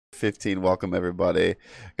15. Welcome everybody.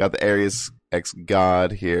 Got the Aries X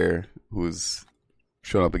God here who's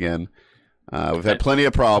shown up again. We've had plenty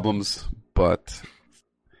of problems, but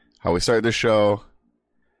how we started the show,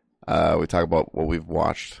 we talk about what we've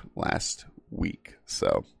watched last week.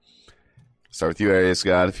 So start with you, Aries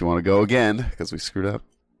God, if you want to go again, because we screwed up.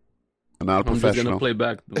 I'm not a professional. I'm just gonna play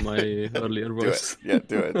back my earlier voice. Do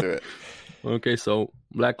it. Okay, so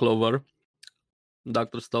Black Clover,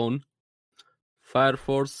 Dr. Stone, Fire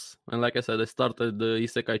Force, and like I said, I started the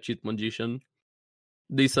Isekai Cheat Magician.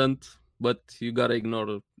 Decent, but you gotta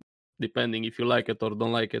ignore, depending if you like it or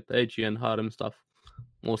don't like it, ecchi and harem stuff,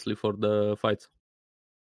 mostly for the fights.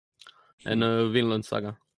 And Vinland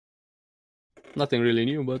Saga. Nothing really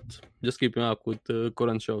new, but just keeping up with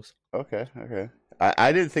current shows. Okay.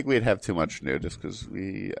 I didn't think we'd have too much new, just because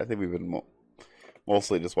I think we've been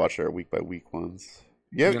mostly just watching our week by week ones.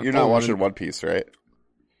 You're not watching One Piece, right?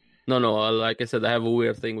 No. Like I said, I have a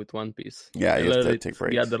weird thing with One Piece. Yeah, you have to take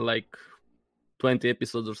breaks. Gather like 20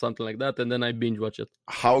 episodes or something like that, and then I binge watch it.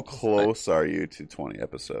 How close are you to 20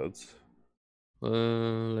 episodes?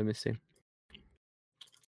 Let me see.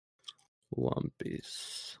 One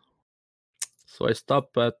Piece. So I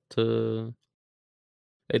stop at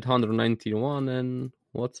 891, and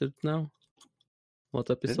what's it now? What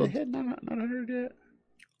episode? Did it hit 900 yet?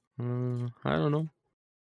 I don't know.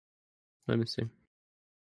 Let me see.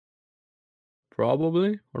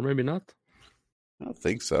 Probably, or maybe not. I don't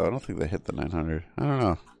think so. I don't think they hit the 900. I don't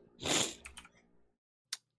know.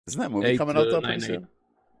 Isn't that movie coming out though pretty soon?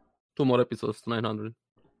 2 more episodes to 900.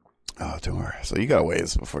 Oh, don't worry. So you got a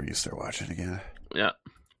ways before you start watching again. Yeah.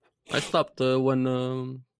 I stopped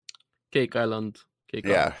when Cake Island.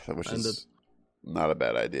 Yeah, which is not a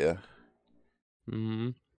bad idea.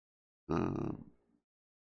 Mm-hmm.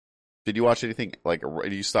 Did you watch anything, like,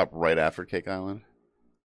 did you stop right after Cake Island?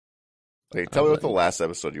 Okay, tell me what the last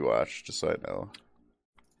episode you watched, just so I know.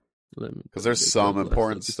 Because there's some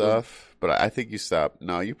important stuff, but I think you stopped.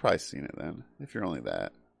 No, you've probably seen it then, if you're only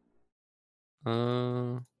that.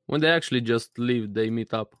 When they actually just leave, they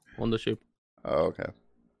meet up on the ship. Oh, okay.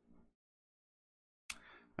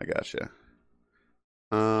 I gotcha.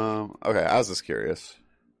 Okay, I was just curious.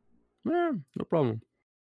 Yeah, no problem.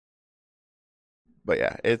 But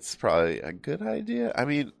yeah, it's probably a good idea. I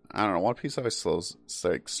mean, I don't know. One Piece always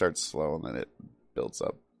starts slow and then it builds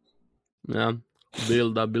up. Yeah,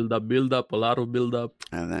 build up, a lot of build up.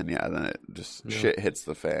 And then, it just shit hits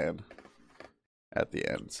the fan at the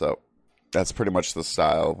end. So that's pretty much the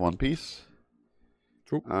style of One Piece.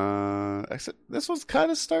 True. Except this one's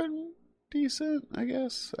kind of starting decent, I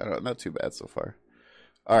guess. I don't know, not too bad so far.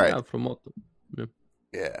 All right. Yeah, from what?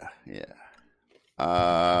 Yeah.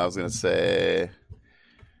 I was gonna say.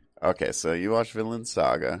 Okay, so you watched Vinland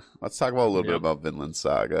Saga. Let's talk about a little bit about Vinland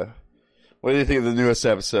Saga. What do you think of the newest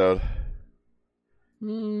episode?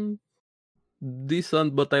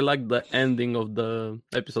 Decent, but I like the ending of the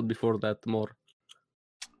episode before that more.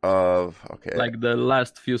 Okay. Like the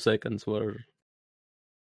last few seconds were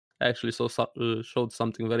actually showed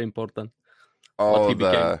something very important.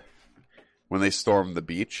 Oh, when they stormed the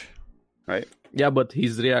beach, right? Yeah, but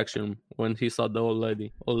his reaction when he saw the old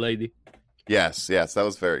lady. Yes, that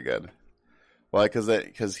was very good. Well,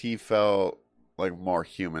 because he felt like more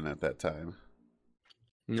human at that time.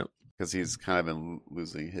 Yep. Because he's kind of been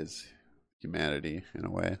losing his humanity in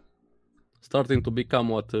a way. Starting to become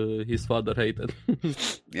what his father hated.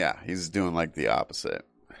 Yeah, he's doing like the opposite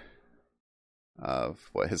of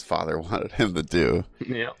what his father wanted him to do.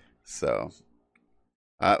 Yeah. So,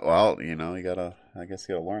 well, you gotta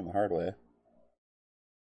learn the hard way.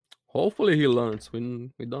 Hopefully he learns. We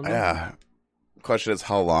don't know. Yeah. Question is,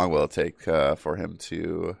 how long will it take for him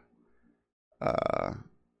to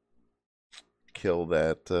kill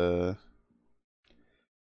that? I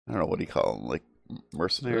don't know, what do you call him? Like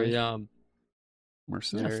mercenary? Yeah.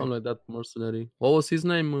 Mercenary. Yeah, something like that. Mercenary. What was his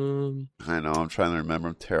name? I know. I'm trying to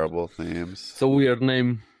remember terrible names. It's a weird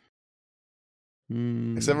name.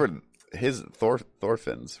 Except for his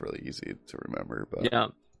Thorfinn's really easy to remember. But yeah,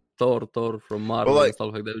 Thor from Marvel and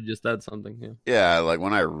stuff like that. We just add something. Yeah, like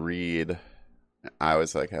when I read, I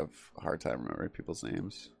always have a hard time remembering people's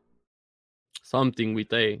names. Something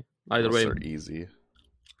with A. Either way, they're easy.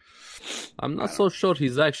 I'm not so sure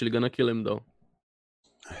he's actually gonna kill him though.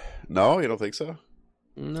 No, you don't think so?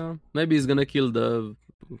 No, maybe he's gonna kill the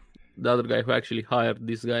other guy who actually hired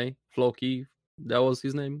this guy, Floki. That was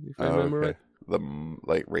his name, if I remember right. The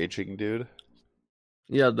raging dude.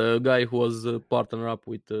 Yeah, the guy who was partner up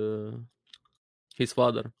with his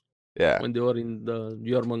father. Yeah, when they were in the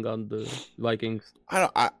Jormungand, the Vikings.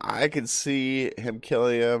 I can see him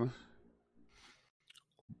killing him,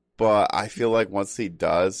 But I feel like once he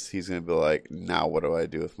does, he's gonna be like, now what do I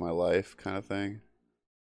do with my life, kind of thing.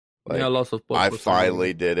 Yeah, Like, loss of I purpose.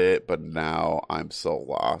 finally did it, but now I'm so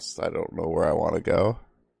lost. I don't know where I want to go.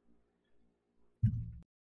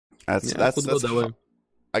 Yeah, could go that way.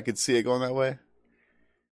 I could see it going that way.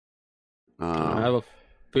 I have a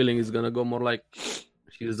feeling it's gonna go more like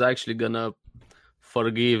she's actually gonna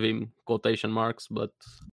forgive him, quotation marks, but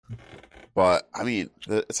I mean,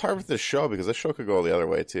 it's hard with this show because this show could go the other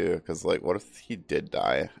way too. Because like, what if he did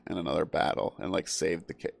die in another battle and like saved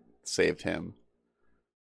him?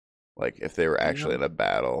 Like, if they were actually in a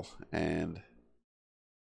battle and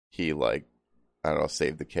he like, I don't know,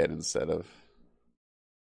 saved the kid instead of,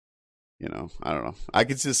 I don't know. I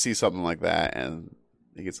could just see something like that, and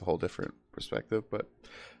it gets a whole different perspective. But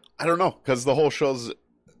I don't know, because the whole show's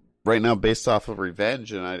right now based off of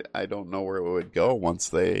revenge, and I don't know where it would go once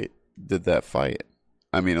they did that fight.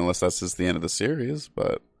 I mean, unless that's just the end of the series,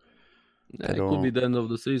 but it could be the end of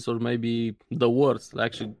the series, or maybe the worst.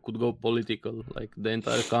 Actually, could go political, like the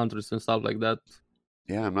entire countries and stuff like that.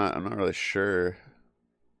 Yeah, I'm not really sure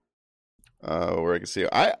where I can see it.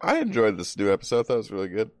 I enjoyed this new episode. I thought it was really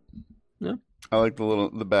good. Yeah, I like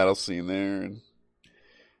the battle scene there, and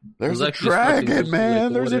there's a actually dragon,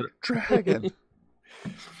 man. like There's a dragon.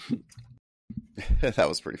 That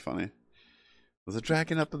was pretty funny. There's a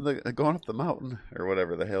dragon up going up the mountain or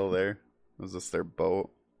whatever the hill there. Was this their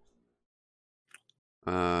boat?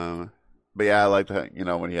 But yeah, I like that.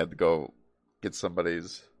 When he had to go get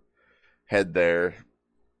somebody's head there,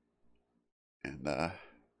 and I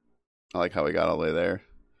like how he got all the way there.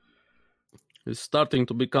 He's starting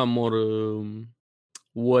to become more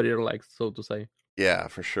warrior-like, so to say. Yeah,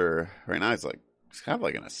 for sure. Right now he's kind of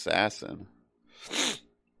like an assassin.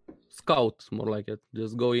 Scout, more like it.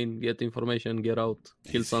 Just go in, get information, get out,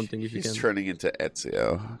 kill something if you can. He's turning into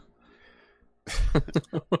Ezio.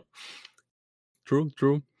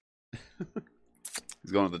 True.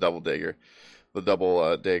 He's going to the double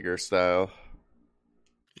dagger style.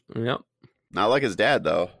 Yeah. Not like his dad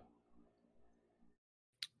though.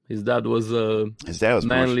 His dad was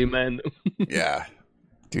manly man. Yeah,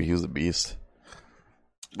 dude, he was a beast.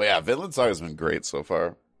 But yeah, Vinland Saga's been great so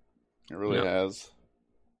far. It really has.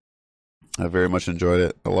 I very much enjoyed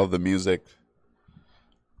it. I love the music.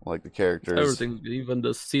 I like the characters. Everything, even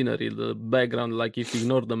the scenery, the background. Like if you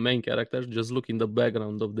ignore the main characters, just look in the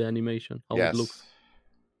background of the animation, how it looks.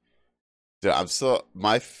 Dude,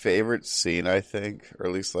 my favorite scene, I think, or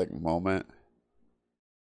at least like moment,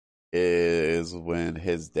 is when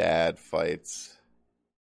his dad fights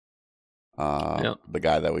the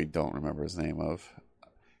guy that we don't remember his name of.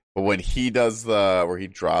 But when he does where he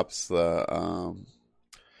drops the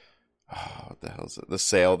what the hell is it? The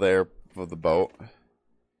sail there of the boat.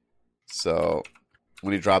 So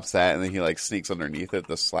when he drops that and then he like sneaks underneath it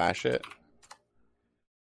to slash it.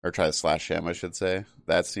 Or try to slash him, I should say.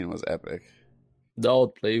 That scene was epic. The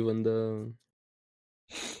outplay, even the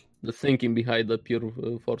thinking behind the pure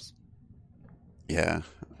force. Yeah.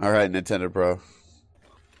 All right, Nintendo Bro.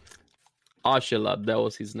 Ashelat, that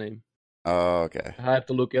was his name. Oh, okay. I had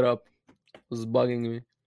to look it up. It was bugging me.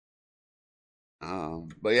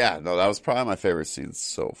 But yeah, no, that was probably my favorite scene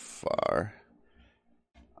so far.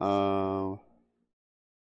 But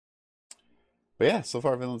yeah, so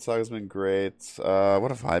far Vinland Saga's been great. What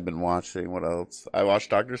have I been watching? What else? I watched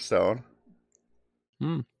Dr. Stone.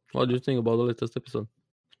 What do you think about the latest episode?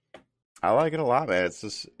 I like it a lot, man.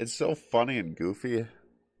 It's so funny and goofy.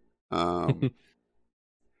 But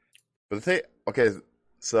the thing, okay,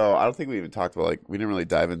 so I don't think we even talked about we didn't really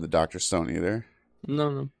dive into Dr. Stone either.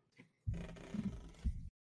 No.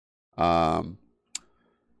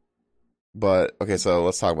 But okay, so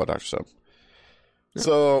let's talk about Dr. Stone. Yeah.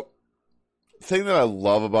 So, the thing that I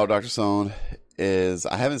love about Dr. Stone is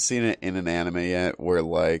I haven't seen it in an anime yet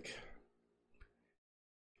where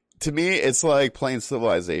to me it's like playing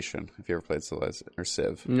Civilization. If you ever played Civilization or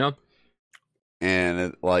Civ. No.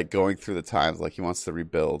 And going through the times, he wants to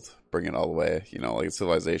rebuild, bring it all the way. Like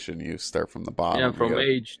Civilization, you start from the bottom. Yeah, from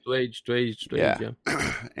age to age to age to age. Yeah.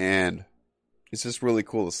 And it's just really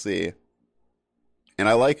cool to see. And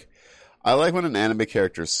I like when an anime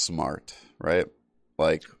character is smart, right?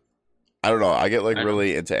 I don't know. I get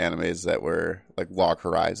really into animes that were Log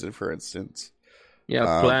Horizon, for instance.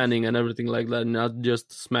 Yeah, planning and everything like that, not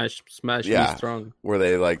just smash me strong. Where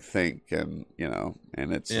they think and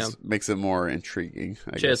and it just makes it more intriguing.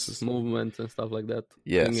 Chess movements and stuff like that.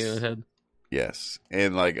 Yes. Ahead. Yes,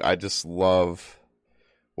 and I just love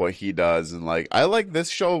what he does, and I like this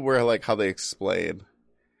show where how they explain,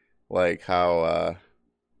 how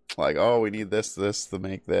oh, we need this to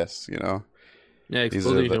make this. Yeah,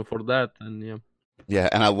 explanation for that, and yeah. Yeah,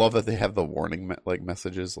 and I love that they have the warning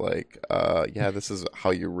messages like, yeah, this is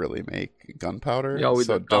how you really make gunpowder. Yeah, with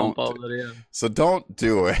the gunpowder, yeah. So don't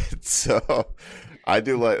do it. So I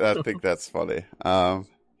do like. I think that's funny. But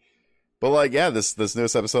like, yeah, this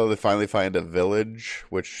newest episode, they finally find a village,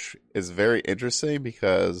 which is very interesting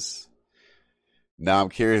because now I'm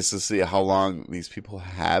curious to see how long these people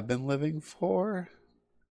have been living for.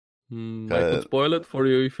 I could spoil it for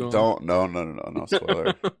you if you want. No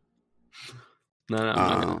spoiler. No, I'm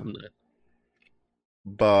not gonna do that.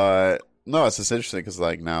 But no, it's just interesting because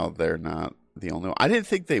like now they're not the only one. I didn't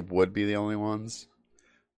think they would be the only ones,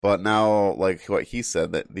 but now like what he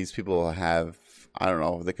said that these people have, I don't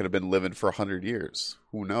know, they could have been living for 100 years.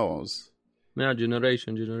 Who knows? Yeah,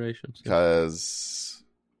 generations. Because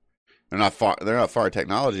they're not far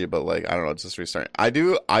technology, but like I don't know, it's just restarting. I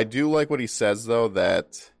do like what he says though,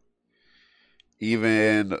 that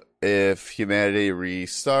even if humanity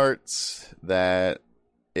restarts, that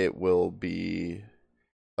it will be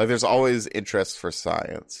like there's always interest for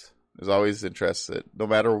science. There's always interest that no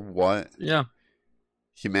matter what, yeah,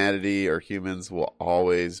 humanity or humans will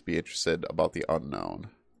always be interested about the unknown.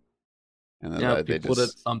 And then they put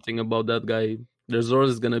something about that guy. There's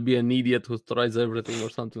always gonna be an idiot who tries everything or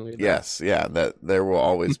something like that. Yes, yeah, that there will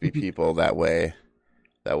always be people that way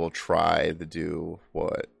that will try to do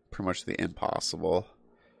what pretty much the impossible.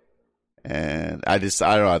 And I don't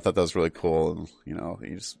know, I thought that was really cool, and you know,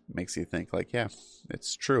 it just makes you think like, yeah,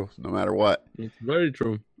 it's true no matter what. It's very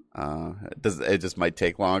true. It just might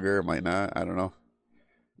take longer, it might not, I don't know.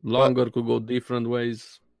 Longer could go different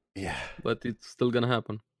ways. Yeah. But it's still gonna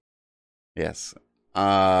happen. Yes.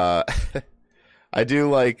 I do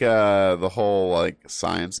like the whole like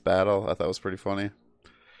science battle. I thought was pretty funny.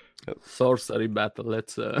 Sorcery battle.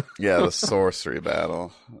 Let's Yeah, the sorcery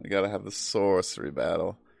battle. We gotta have the sorcery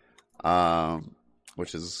battle.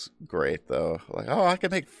 Which is great though. Like, oh, I can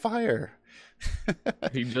make fire.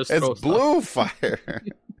 It's blue fire.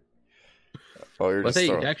 But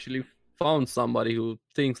he actually found somebody who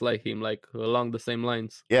thinks like him, like along the same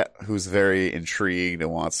lines. Yeah, who's very intrigued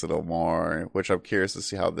and wants to know more, which I'm curious to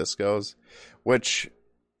see how this goes. Which,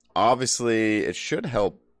 obviously, it should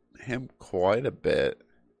help him quite a bit.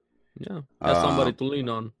 Yeah, has somebody to lean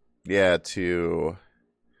on. Yeah, to,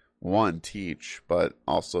 one, teach, but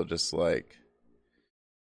also just like,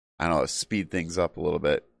 I don't know, speed things up a little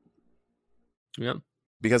bit. Yeah.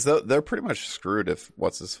 Because they're pretty much screwed if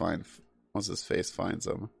What's-His-Face finds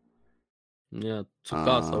them. Yeah,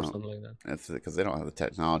 Tsukasa or something like that. That's because they don't have the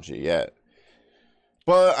technology yet.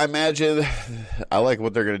 But I imagine I like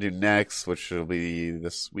what they're going to do next, which will be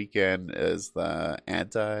this weekend, is the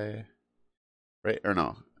antibiotics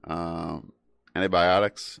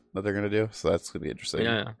that they're going to do. So that's going to be interesting.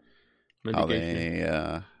 Yeah. How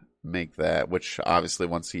they make that, which obviously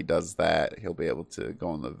once he does that, he'll be able to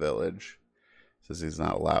go in the village since he's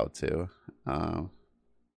not allowed to.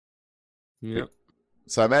 Yeah.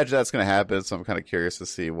 So I imagine that's going to happen. So I'm kind of curious to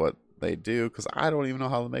see what they do because I don't even know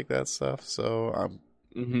how to make that stuff. So I'm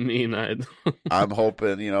me neither. I'm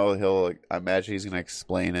hoping, you know, I imagine he's going to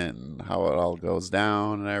explain it and how it all goes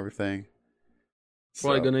down and everything.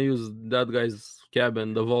 Probably going to use that guy's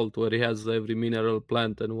cabin, the vault, where he has every mineral,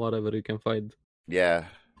 plant, and whatever he can find. Yeah.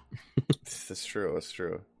 It's true. It's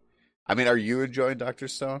true. I mean, are you enjoying Dr.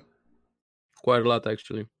 Stone? Quite a lot,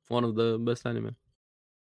 actually. One of the best anime.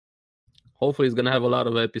 Hopefully, it's going to have a lot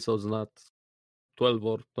of episodes, not 12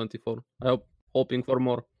 or 24. Hoping for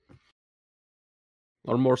more.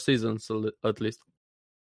 Or more seasons, at least.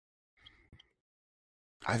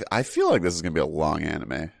 I feel like this is going to be a long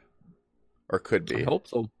anime. Or could be. I hope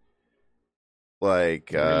so.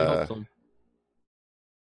 Like, I really hope so.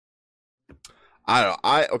 I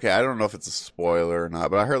don't know if it's a spoiler or not,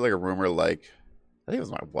 but I heard like a rumor, like, I think it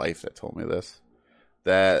was my wife that told me this,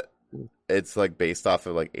 that it's like based off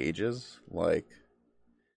of like ages. Like,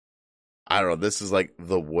 I don't know, this is like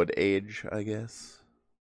the wood age, I guess,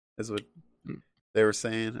 is what they were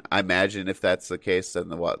saying. I imagine if that's the case, then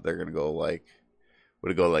what they're gonna go like,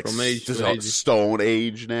 would it go like stone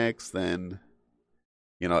age next? Then,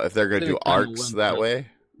 you know, if they're gonna do arcs that way,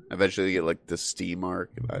 eventually you get like the steam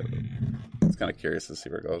arc. It's kind of curious to see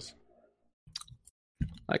where it goes.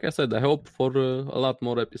 Like I said, I hope for a lot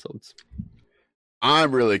more episodes.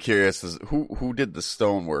 I'm really curious as who did the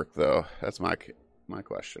stone work though. That's my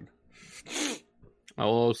question. I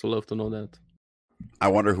would also love to know that. I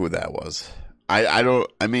wonder who that was. I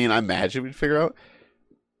imagine we'd figure out.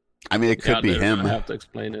 I mean, it could be him. I have to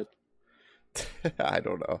explain it. I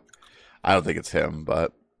don't know. I don't think it's him,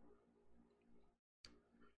 but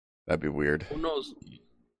that'd be weird. Who knows?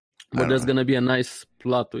 But there's going to be a nice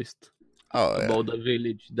plot twist. Oh yeah. about the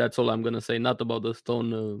village. That's all I'm gonna say. Not about the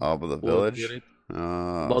stone Oh, but the world village. here.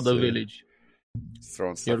 Oh, About the see. village.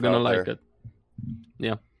 Throwing You're stuff gonna out like there. it.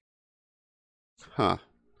 Yeah. Huh.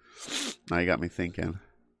 Now you got me thinking.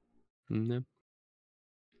 Yeah.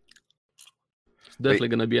 It's definitely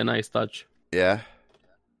gonna be a nice touch. Yeah.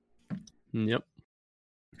 Yep.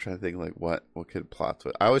 I'm trying to think like what could plot to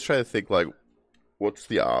it. I always try to think like what's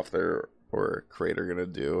the author or creator gonna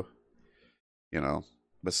do? You know,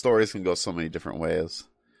 but stories can go so many different ways.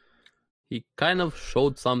 He kind of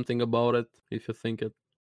showed something about it, if you think it.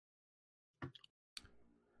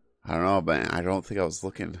 I don't know, but I don't think I was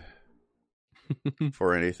looking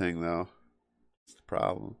for anything though. That's the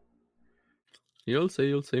problem. You'll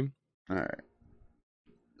see. All right.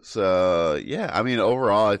 So yeah, I mean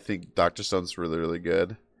overall, I think Doctor Stone's really really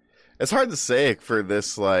good. It's hard to say for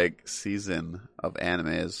this like season of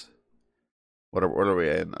animes. What are we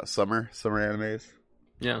in? Summer animes?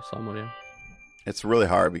 Yeah, somewhere, yeah. It's really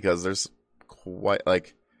hard because there's quite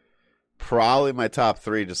like probably my top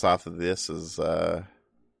 3 just off of this is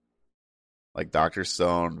like Doctor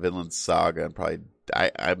Stone, Vinland Saga, and probably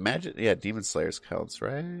I imagine Demon Slayers counts,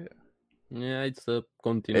 right? Yeah, it's a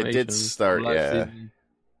continuation. It did start, last yeah. season.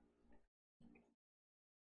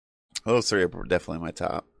 Those 3 are definitely my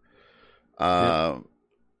top.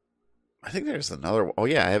 I think there's another one. Oh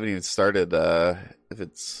yeah, I haven't even started if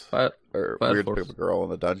it's Fire Weird Force. Paper Girl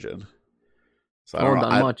in the Dungeon. So I Not don't know.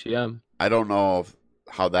 that much, yeah. I don't know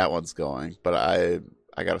how that one's going, but I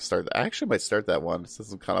got to start. I actually might start that one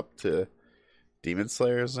since I'm kind of up to Demon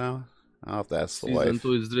Slayers now. I'll have to ask the Season wife.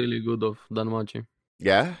 2 is really good of Danmachi.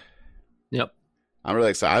 Yeah, Yep. I'm really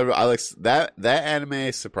excited. I like that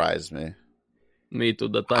anime surprised me. Me too.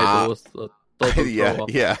 The title was a total throw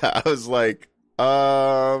up. Yeah. I was like,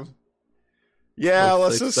 yeah,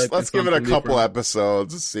 Was let's give it a something couple different.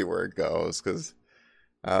 episodes and see where it goes because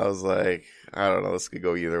I was like, I don't know, this could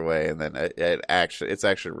go either way, and then it's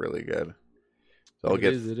actually really good.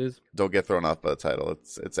 It is. Don't get thrown off by the title.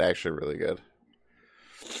 It's actually really good.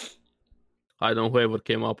 I don't know whoever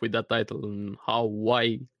came up with that title and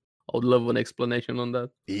why. I would love an explanation on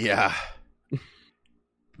that. Yeah,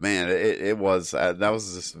 man, it was that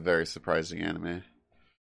was just a very surprising anime.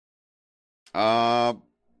 But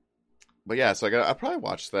yeah, so I'll probably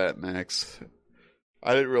watch that next.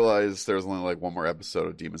 I didn't realize there was only like one more episode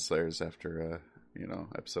of Demon Slayers after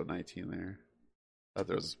episode 19 there. I thought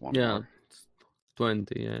there was one more. It's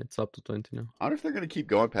 20, yeah, it's up to 20 now. I wonder if they're going to keep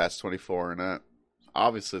going past 24 or not.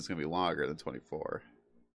 Obviously, it's going to be longer than 24. Or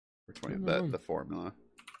 20, the formula.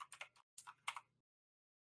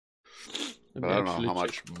 But I don't know how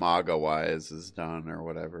much manga-wise is done or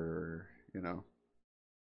whatever,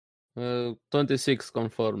 26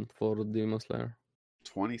 confirmed for Demon Slayer.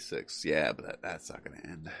 26, yeah, but that's not going to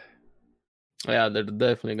end. Yeah, they're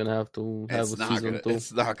definitely going to have to have a season 2.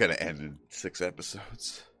 It's not going to end in 6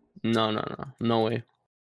 episodes. No way.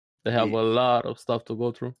 They have a lot of stuff to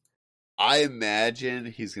go through. I imagine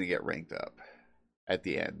he's going to get ranked up at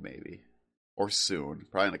the end, maybe. Or soon.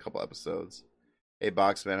 Probably in a couple episodes. Hey,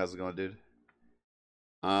 Boxman, how's it going, dude?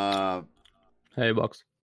 Hey, Box.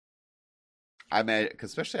 I mean,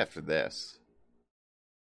 especially after this.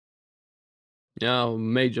 Yeah,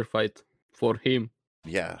 major fight for him.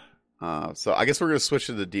 Yeah. So I guess we're going to switch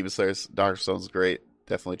to the Demon Slayers. Dr. Stone's great.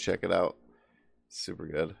 Definitely check it out. Super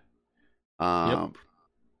good. Yep. All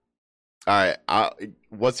right.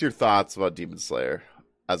 What's your thoughts about Demon Slayer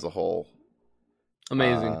as a whole?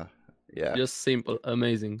 Amazing. Yeah. Just simple.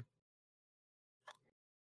 Amazing.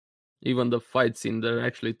 Even the fight scene, they're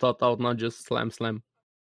actually thought out, not just slam.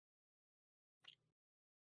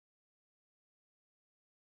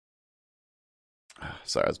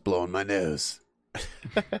 Sorry, I was blowing my nose.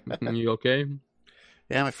 You okay?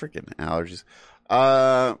 Yeah, my freaking allergies.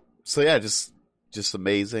 So yeah, just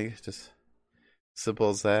amazing. Just simple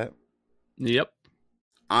as that. Yep.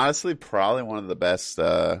 Honestly, probably one of the best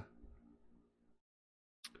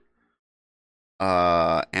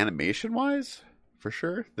animation wise, for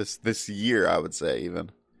sure. This year, I would say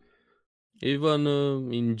even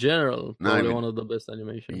in general, probably one of the best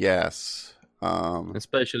animation. Yes.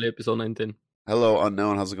 Especially episode 19. Hello,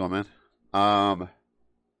 Unknown. How's it going, man?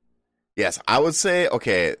 Yes, I would say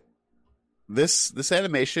okay. This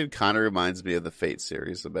animation kind of reminds me of the Fate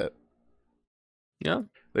series a bit. Yeah.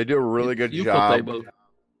 They do a really good job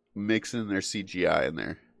mixing their CGI in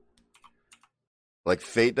there. Like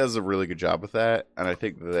Fate does a really good job with that, and I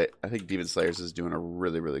think Demon Slayers is doing a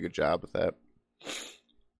really really good job with that.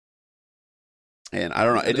 And I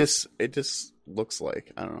don't know, it just looks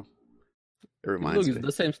like, I don't know. It reminds me. It's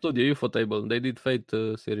the same studio, Ufotable. They did Fate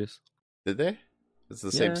series. Did they? It's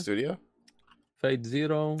the same studio? Fate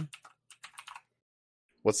Zero.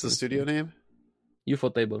 What's the Let's studio see. name?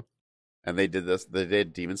 UFO Table. And they did this. They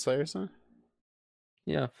did Demon Slayer, son.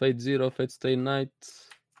 Yeah, Fate Zero, Fate Stay Night,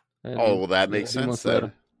 Oh, and well, that makes Demon sense then.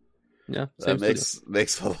 Slayer. Yeah, That same studio.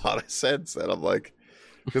 makes a lot of sense. And I'm like,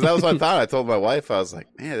 because that was my thought. I told my wife, I was like,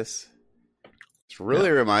 man, this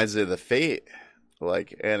really reminds me of the Fate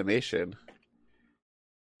like animation.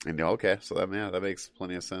 And okay, so that makes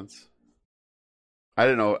plenty of sense. I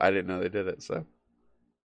didn't know they did it. So,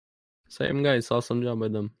 Same guys, awesome job by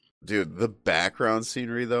them. dude, the background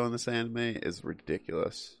scenery though in this anime is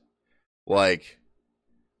ridiculous. Like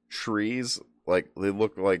trees, like they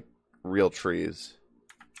look like real trees.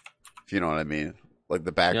 If you know what I mean. Like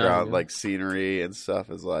the background, Yeah. like scenery and stuff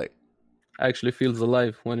is like, Actually feels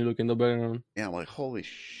alive when you look in the background. yeah, I'm like, holy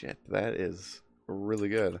shit, that is really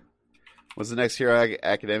good. When's the next Hero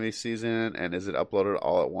Academia season, and is it uploaded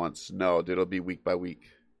all at once? No, dude, it'll be week by week.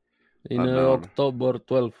 In Unknown. October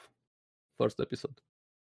 12th, first episode.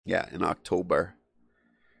 Yeah, in October.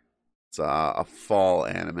 It's a fall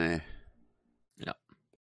anime. Yeah.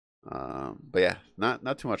 But yeah,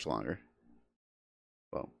 not too much longer.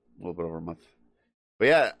 Well, a little bit over a month. But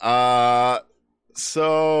yeah,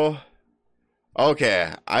 so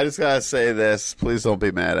okay, I just gotta say this. Please don't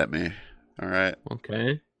be mad at me. All right.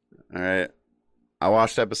 Okay. All right. I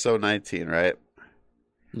watched episode 19, right?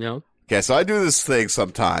 Yeah. Okay, so I do this thing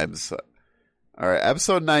sometimes. All right,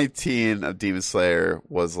 episode 19 of Demon Slayer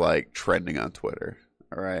was like trending on Twitter.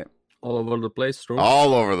 All right. All over the place, true.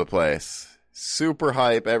 All over the place. Super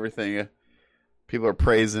hype, everything. People are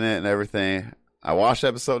praising it and everything. I watched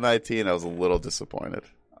episode 19. I was a little disappointed.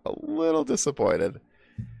 But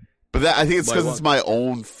I think it's because it's my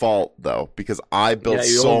own fault, though, because I built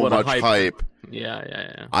so much hype.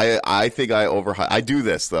 Yeah. I think I overhype. I do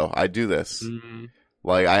this, though. I do this. Mm-hmm.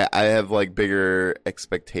 Like, I have, like, bigger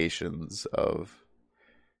expectations of...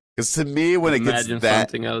 Because to me, when it gets that...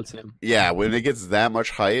 something else, yeah, when it gets that much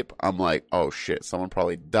hype, I'm like, oh, shit, someone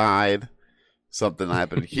probably died. Something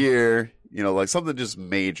happened here. You know, like, something just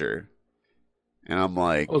major. And I'm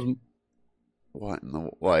like, what in the...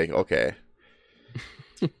 Like, okay.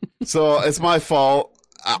 So, it's my fault.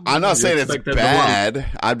 I'm not saying it's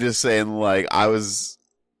bad. I'm just saying, like,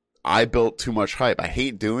 I built too much hype. I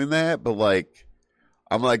hate doing that, but, like...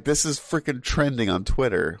 I'm like, this is freaking trending on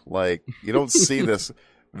Twitter. Like, you don't see this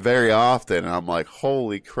very often. And I'm like,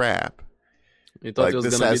 holy crap. You thought it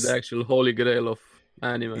was going to be the actual holy grail of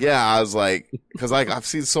anime. Yeah, I was like, because like, I've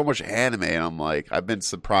seen so much anime, and I'm like, I've been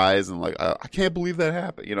surprised, and like, I can't believe that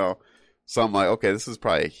happened, you know? So I'm like, okay, this is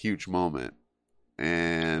probably a huge moment.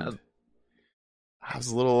 And I was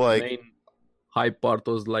a little like... The main hype part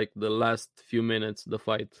was like the last few minutes, the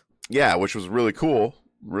fight. Yeah, which was really cool.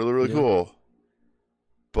 Really cool.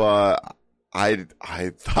 But I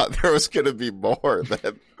thought there was going to be more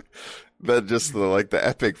than just the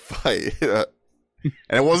epic fight. And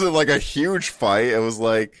it wasn't like a huge fight. It was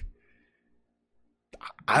like,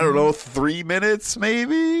 I don't know, 3 minutes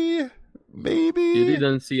maybe? You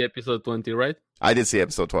didn't see episode 20, right? I did see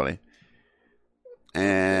episode 20.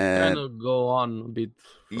 And kind of go on a bit.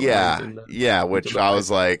 Yeah, which I was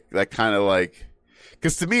like, that kind of like,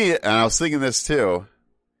 because to me, and I was thinking this too,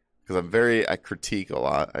 because I critique a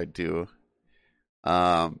lot. I do.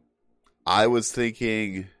 I was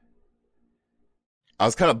thinking, I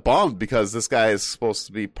was kind of bummed because this guy is supposed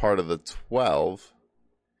to be part of the 12.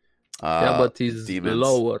 Yeah, but he's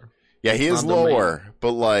lower. Yeah, he is lower,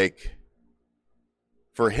 but like,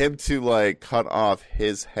 for him to like cut off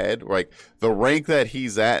his head, like the rank that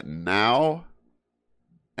he's at now,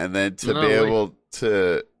 and then to be able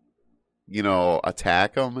to, you know,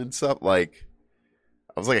 attack him and stuff, like,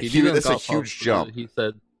 I was like, that's a huge jump. He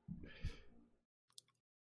said,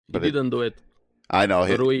 he didn't do it. I know.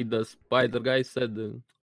 Rui, the spider guy, said you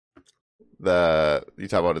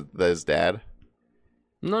talk about his dad?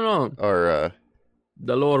 No. Or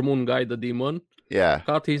the lower moon guy, the demon. Yeah.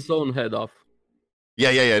 Cut his own head off.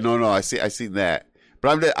 Yeah. No. I seen that.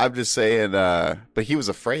 But I'm just saying. But he was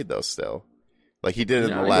afraid though. Still, like he did it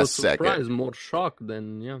in the last second. More shocked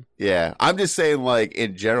than Yeah, I'm just saying. Like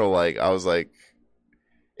in general, like I was like,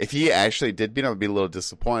 if he actually did beat him, I'd be a little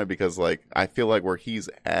disappointed because like I feel like where he's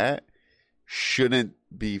at shouldn't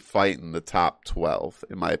be fighting the top 12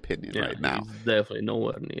 in my opinion right now. He's definitely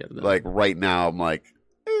nowhere near that. Like right now, I'm like,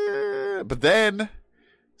 but then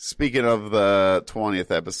speaking of the 20th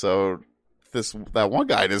episode. That one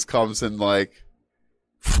guy just comes in like,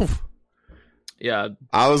 yeah.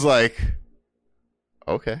 I was like,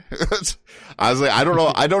 okay. I was like, I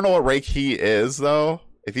don't know what rank he is though.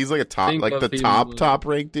 If he's like a top, like the top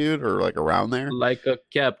rank dude, or like around there, like a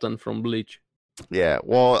captain from Bleach. Yeah.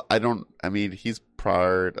 Well, I mean, he's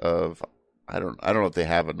part of I don't know if they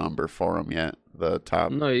have a number for him yet. The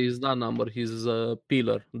top. No, he's not number. He's a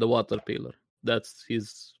pillar, the water pillar. That's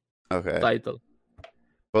his Okay. title.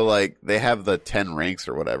 But like they have the 10 ranks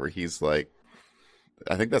or whatever. He's like,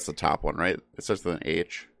 I think that's the top one, right? It starts with an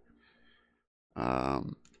H.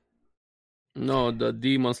 No, the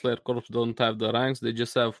Demon Slayer Corps don't have the ranks. They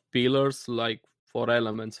just have pillars, like for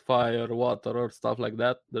elements, fire, water, or stuff like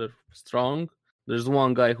that. They're strong. There's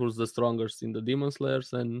one guy who's the strongest in the Demon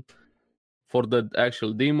Slayers, and for the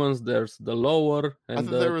actual demons, there's the lower I and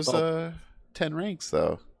thought there the was top. 10 ranks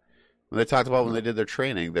though. When they talked about when they did their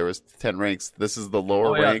training, there was 10 ranks. This is the lower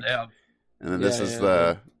Oh yeah, rank, they have. and then Yeah, this is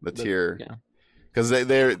yeah, the tier. Yeah. Because they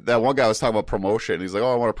that one guy was talking about promotion. He's like,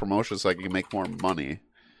 "Oh, I want a promotion so I can make more money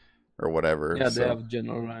or whatever." Yeah, so, they have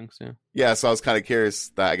general ranks. Yeah. yeah. So I was kind of curious.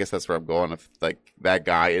 That I guess that's where I'm going. If like that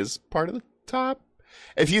guy is part of the top,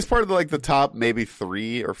 if he's part of the top maybe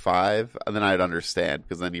 3 or 5, then I'd understand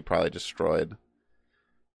because then he probably destroyed,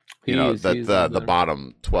 He's the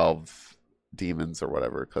bottom 12 demons or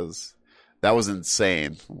whatever. Because that was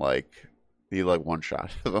insane. Like he one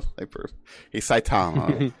shot them. He's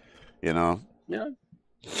Saitama, you know. Yeah.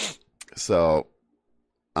 So,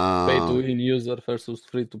 Pay to win user versus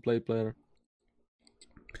free to play player.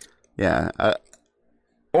 Yeah.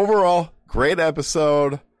 Overall, great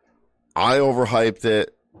episode. I overhyped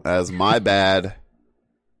it. That's my bad.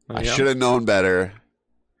 I should have known better.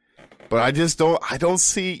 But I just don't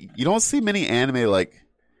see many anime like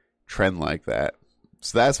trend like that.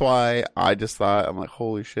 So that's why I just thought, I'm like,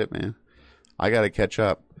 holy shit, man. I got to catch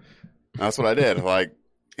up. That's what I did.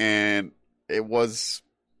 And it was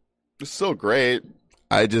still great.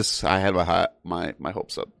 I had my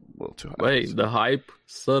hopes up a little too high. Wait, the hype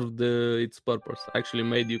served its purpose. Actually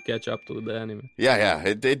made you catch up to the anime. Yeah.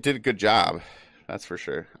 It did a good job. That's for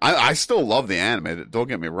sure. I still love the anime. Don't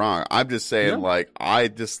get me wrong. I'm just saying, I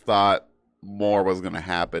just thought more was going to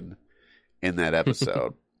happen in that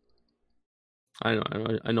episode. I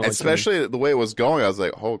know. Especially the way it was going. I was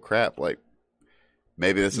like, oh crap!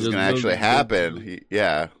 Maybe this is going to actually happen.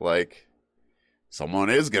 Someone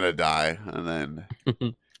is going to die, and then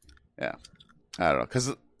yeah, I don't know,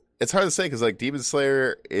 because it's hard to say because Demon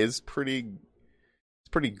Slayer is pretty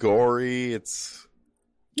gory. It's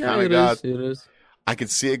it is. I could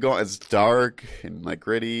see it going. It's dark and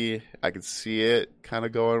gritty. I could see it kind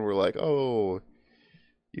of going. We're like, oh,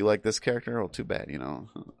 you like this character? Oh, too bad.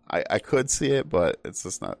 I could see it, but it's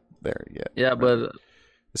just not there yet. Yeah, but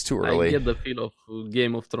it's too early. I get the feel of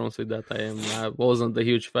Game of Thrones with that. I wasn't a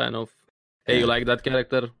huge fan of. Hey, you like that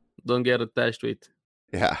character? Don't get attached to it.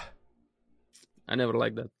 Yeah. I never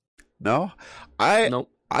liked that. No? No.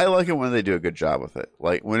 I like it when they do a good job with it.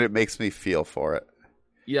 When it makes me feel for it.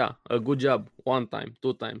 Yeah, a good job. 1 time,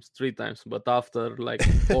 2 times, 3 times. But after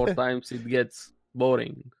 4 times, it gets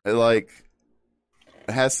boring. It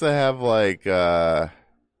has to have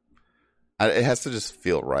it has to just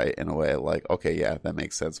feel right in a way. Okay, yeah, that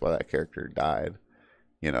makes sense why that character died.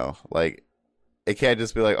 It can't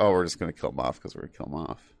just be oh, we're just going to kill him off because we're going to kill him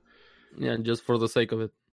off. Yeah, just for the sake of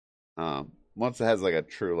it. Once it has a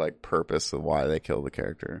true purpose of why they killed the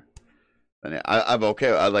character, then yeah, I'm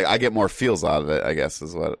okay. I get more feels out of it, I guess,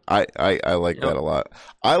 is what I like that a lot.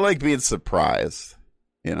 I like being surprised,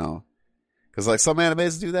 because some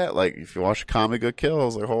animes do that. If you watch Kamiga Kill, I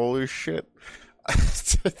was like, holy shit.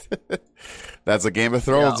 That's a Game of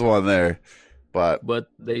Thrones one there. But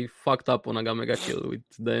they fucked up on Agamega Kill with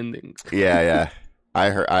the ending. yeah. I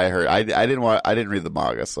heard. I didn't read the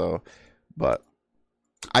manga, so, but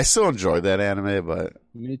I still enjoyed that anime. But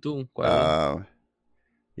me too.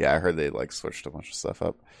 Yeah, I heard they switched a bunch of stuff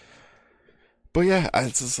up. But yeah,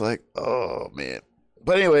 it's just oh man.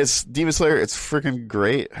 But anyways, Demon Slayer, it's freaking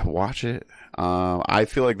great. Watch it. I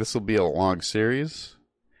feel like this will be a long series.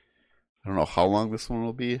 I don't know how long this one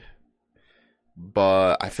will be,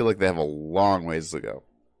 but I feel like they have a long ways to go.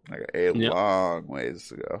 Long ways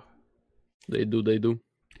to go. They do.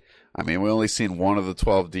 I mean, we only seen one of the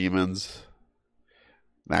 12 demons.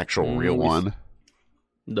 An actual real one.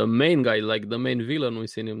 The main guy, the main villain, we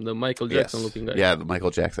seen him, the Michael Jackson looking guy. Yeah, the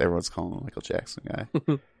Michael Jackson. Everyone's calling him the Michael Jackson guy.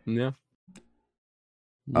 Yeah.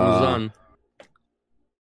 Muzan.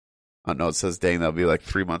 Oh no, it says dang, that'll be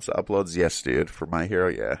 3 months of uploads. Yes, dude, for My Hero,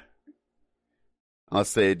 yeah.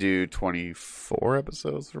 Unless they do 24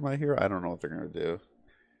 episodes for My Hero, I don't know what they're gonna do.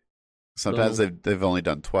 Sometimes they've only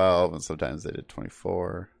done 12, and sometimes they did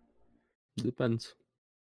 24. Depends.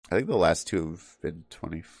 I think the last 2 have been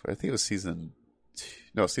 20. I think it was season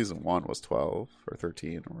 1 was 12 or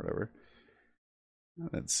 13 or whatever. And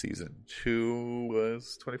then season 2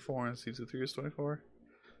 was 24 and season 3 was 24.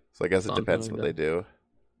 So I guess it depends what they do.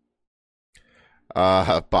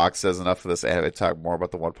 Box says enough of this anime. Talk more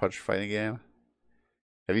about the One Punch fighting game.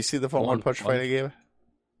 Have you seen the One Punch fighting game?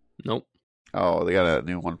 Nope. Oh, they got a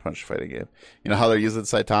new One Punch fighting game. You know how they're using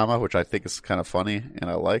Saitama, which I think is kind of funny and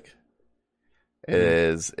I like?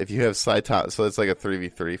 Is if you have Saitama, so it's like a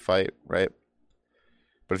 3v3 fight, right?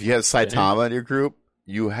 But if you have Saitama in your group,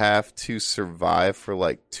 you have to survive for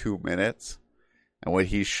like 2 minutes. And when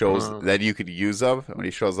he shows, then you could use him. And when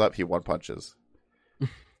he shows up, he one punches.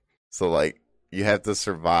 So, like, you have to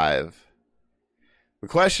survive. The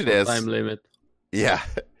question is... Time limit. Yeah.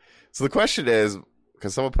 So the question is,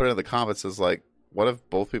 because someone put it in the comments, is like, what if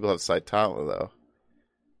both people have Saitama, though?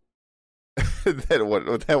 Then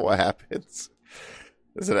what happens?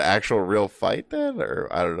 Is it an actual real fight then? Or,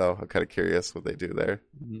 I don't know. I'm kind of curious what they do there.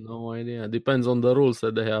 No idea. Depends on the rules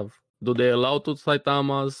that they have. Do they allow two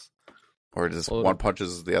Saitamas? Or just one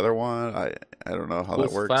punches the other one? I don't know how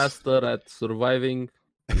that works. Faster at surviving?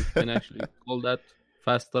 You can actually call that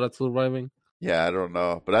faster at surviving. Yeah, I don't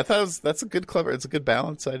know. But I thought that's a good, clever, it's a good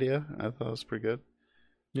balance idea. I thought it was pretty good.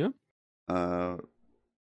 Yeah. But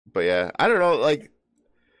yeah, I don't know. Like,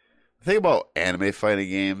 the thing about anime fighting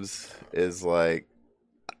games is, like,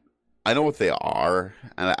 I know what they are,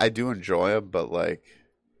 and I do enjoy them, but, like...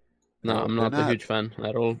 No, I'm not a huge fan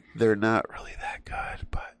at all. They're not really that good,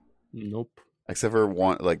 but... Nope. Except for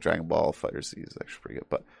one, like, Dragon Ball FighterZ is actually pretty good,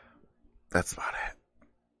 but that's about it.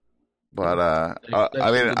 But,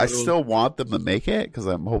 I mean, I still want them to make it, because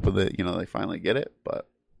I'm hoping that, you know, they finally get it, but...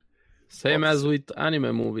 Same as with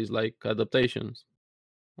anime movies, like adaptations.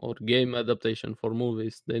 Or game adaptation for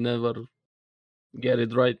movies. They never get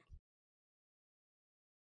it right.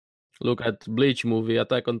 Look at Bleach movie,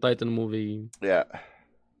 Attack on Titan movie. Yeah.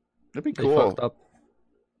 That'd be They cool. fucked up.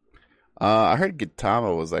 I heard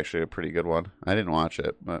Gintama was actually a pretty good one. I didn't watch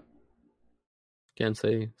it, but... Can't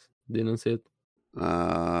say. Didn't see it.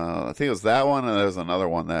 I think it was that one, and there was another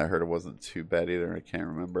one that I heard it wasn't too bad either. I can't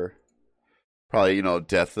remember. Probably, you know,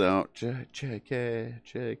 Death Note.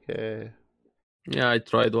 JK. Yeah, I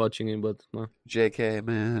tried watching it, but no. JK,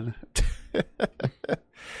 man.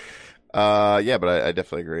 Yeah, but I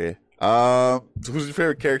definitely agree. So who's your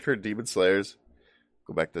favorite character in Demon Slayers?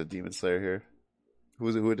 Go back to Demon Slayer here.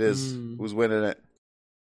 Who it is? Who's winning it?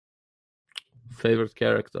 Favorite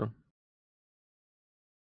character?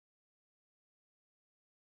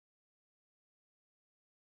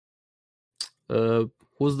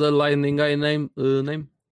 Who's the lightning guy name? The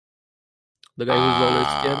guy who's always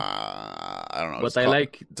scared? I don't know. But I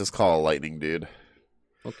like... Just call it Lightning Dude.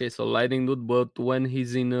 Okay, so lightning dude, but when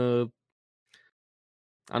he's in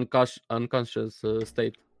unconscious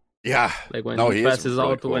state. Yeah. Like when he passes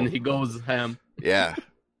really out, cool. When he goes ham. Yeah.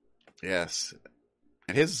 Yes.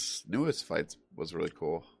 And his newest fight was really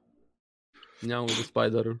cool. Yeah, with the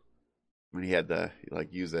spider. When he had to,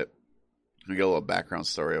 like, use it. We get a little background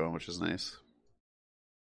story on, which is nice.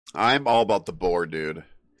 I'm all about the boar, dude.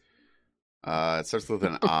 It starts with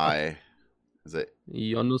an I. Is it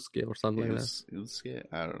Inosuke or something like that? Inosuke?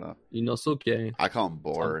 I don't know. Inosuke. I call him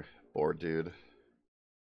boar. Boar, dude.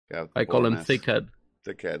 I call him Thickhead.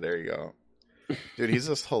 Thickhead, there you go. Dude, he's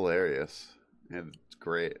just hilarious. And it's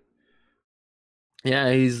great.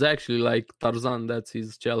 Yeah, he's actually like Tarzan. That's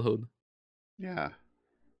his childhood. Yeah.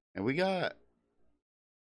 And we got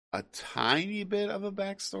a tiny bit of a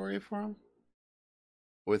backstory for him.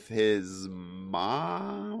 With his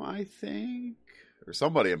mom, I think. Or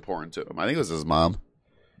somebody important to him. I think it was his mom.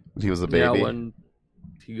 When he was a baby. Yeah, when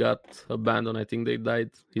he got abandoned, I think they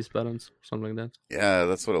died, his parents, or something like that. Yeah,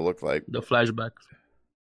 that's what it looked like. The flashback.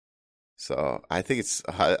 So, I think it's...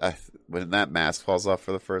 when that mask falls off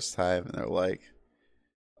for the first time, and they're like,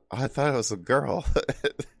 oh, I thought it was a girl.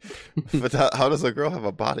 But how does a girl have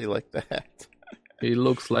a body like that? He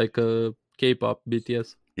looks like a K-pop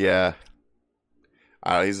BTS. Yeah.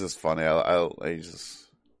 He's just funny. He's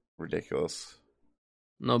just ridiculous.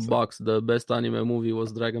 No, Box. The best anime movie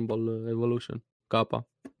was Dragon Ball Evolution. Kappa.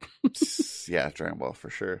 Yeah, Dragon Ball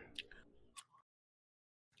for sure.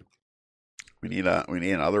 We need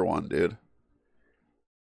another one, dude.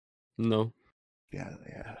 No. Yeah.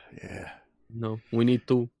 No, we need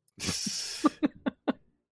two.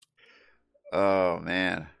 Oh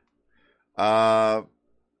man. So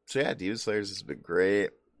yeah, Demon Slayers has been great.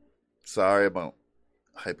 Sorry about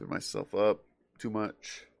hyping myself up too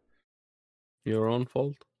much. Your own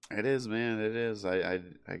fault. It is, man. It is. I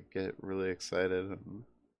get really excited.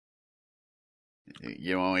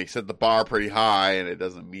 You know, he set the bar pretty high, and it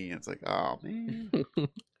doesn't mean it's like, oh man.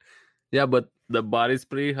 Yeah, but the bar is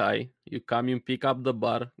pretty high. You come, you pick up the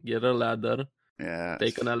bar, get a ladder,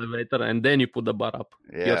 take an elevator, and then you put the bar up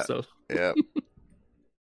yourself. Yeah.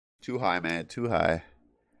 Too high, man. Too high.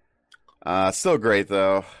 Still great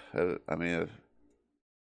though. I mean,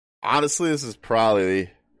 honestly, this is probably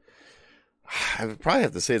I would probably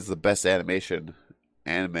have to say it's the best anime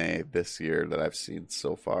this year that I've seen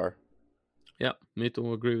so far. Yeah, me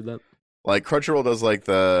too. Agree with that. Like Crunchyroll does like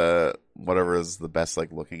the whatever is the best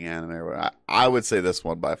like looking anime. I would say this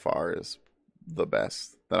one by far is the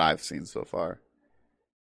best that I've seen so far.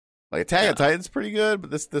 Like Attack on Titan's pretty good,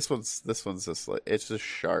 but this one's just like it's just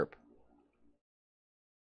sharp.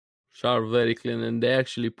 Sharp, very clean, and they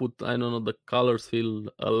actually put, I don't know, the colors feel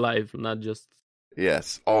alive, not just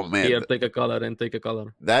Yes. Oh man, here take a color and take a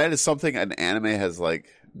color. that is something an anime has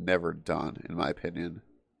like never done, in my opinion.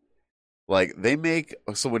 Like they make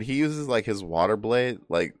so when he uses like his water blade,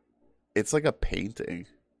 like it's like a painting.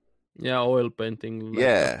 Yeah, oil painting, like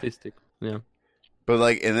Yeah. artistic. Yeah. But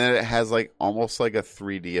like and then it has like almost like a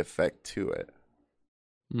 3D effect to it.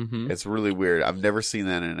 Mm-hmm. It's really weird. I've never seen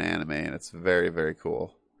that in an anime and it's very, very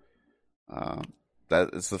cool.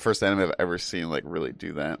 That it's the first anime I've ever seen like really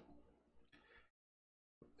do that.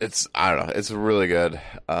 I don't know, it's really good.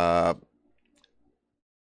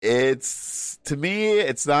 It's to me,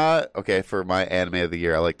 it's not okay for my anime of the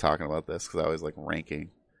year. I like talking about this because I always like rankings.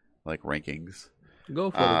 Go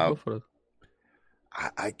for it. Go for it.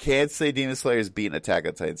 I can't say Demon Slayer's beaten Attack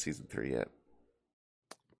on Titan season 3 yet.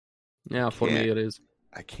 Yeah, for me it is.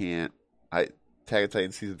 I can't. Attack on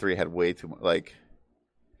Titan season 3 had way too much like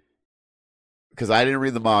because I didn't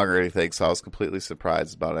read the manga or anything, so I was completely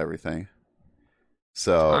surprised about everything.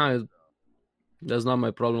 So that's not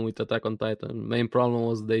my problem with Attack on Titan. Main problem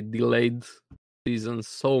was they delayed season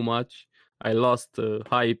so much. I lost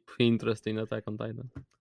hype, interest in Attack on Titan.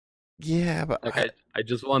 yeah, but like I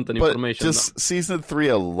just want an information. Just season 3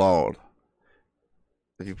 alone.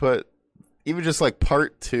 If you put even just like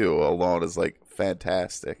part 2 alone is like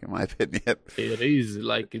fantastic in my opinion. It is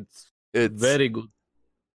like it's very good.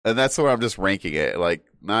 And that's where I'm just ranking it. Like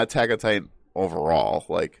not Attack on Titan overall.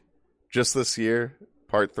 Like just this year,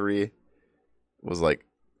 part 3 was like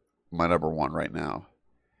my number 1 right now.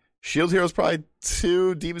 Shield Hero's probably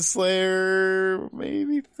 2, Demon Slayer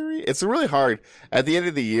maybe 3. It's really hard. At the end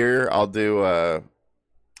of the year, I'll do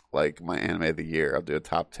like my anime of the year. I'll do a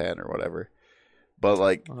top 10 or whatever. But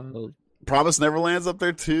like Promise Neverland's up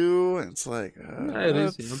there too. And it's like it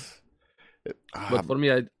is. Yeah. But for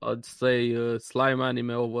me, I'd say Slime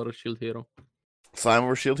anime over Shield Hero. Slime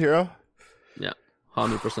over Shield Hero? Yeah,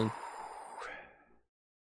 100%.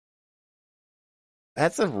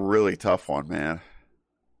 That's a really tough one, man.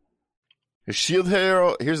 Shield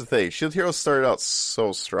Hero, here's the thing. Shield Hero started out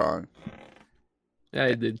so strong. Yeah,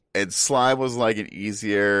 it did. And Slime was like an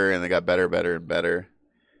easier, and they got better, and better.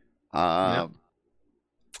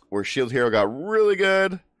 Where Shield Hero got really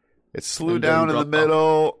good, it slowed down in the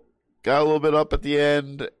middle, got a little bit up at the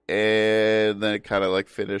end, and then it kind of like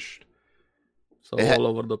finished. So all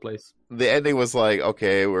over the place. The ending was like,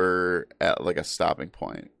 okay, we're at like a stopping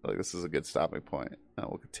point. Like this is a good stopping point, and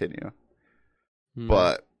we'll continue.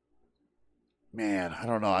 But man, I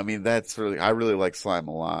don't know. I mean, I really like Slime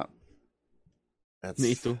a lot.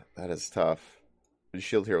 Me too. That is tough. And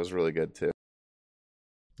Shield Hero is really good too.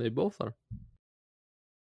 They both are.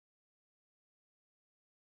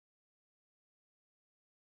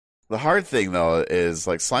 The hard thing though is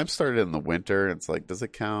like Slime started in the winter. And it's like, does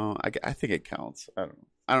it count? I think it counts. I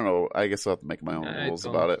don't know. I guess I'll have to make my own rules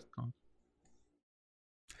about it.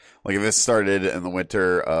 Like if it started in the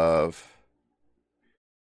winter of,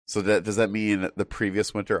 so does that mean the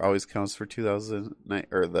previous winter always counts for 2009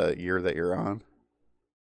 or the year that you're on?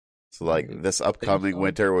 So like this upcoming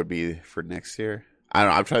winter would be for next year. I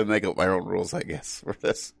don't know. I'm trying to make up my own rules, I guess, for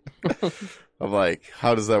this. I'm like,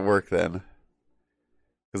 how does that work then?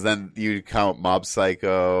 Because then you count Mob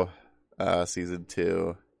Psycho, season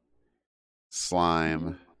 2,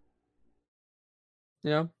 Slime.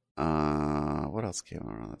 Yeah. What else came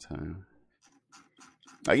out around the time?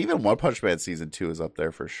 Like even One Punch Man season 2 is up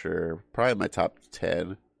there for sure. Probably my top 10.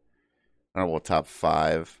 I don't know what top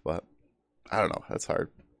 5, but I don't know. That's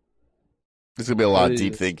hard. There's gonna be a lot of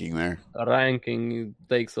deep thinking there. Ranking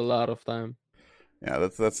takes a lot of time. Yeah,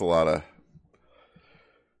 that's a lot of.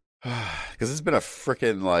 Because it's been a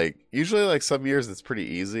freaking like. Usually, like some years it's pretty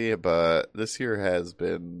easy, but this year has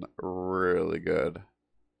been really good.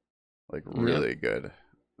 Like really good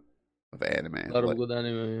of anime. A lot of good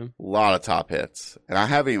anime. Yeah. A lot of top hits, and I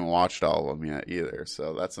haven't even watched all of them yet either.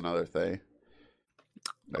 So that's another thing.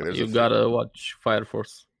 Like, you gotta watch Fire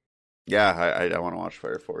Force. Yeah, I want to watch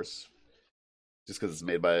Fire Force. Just because it's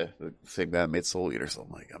made by the same guy that made Soul Eater, so I'm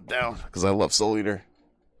like, I'm down because I love Soul Eater,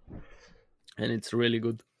 and it's really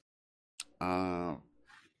good. Yeah,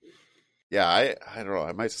 I don't know.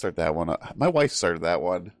 I might start that one. My wife started that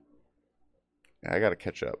one. I gotta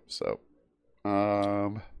catch up. So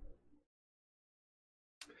I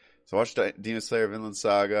watched Demon Slayer, Vinland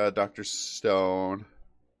Saga, Doctor Stone.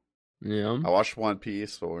 Yeah, I watched One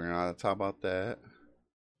Piece, but we're not gonna talk about that.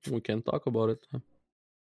 we can talk about it.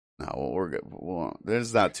 No, we're good.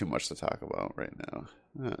 There's not too much to talk about right now.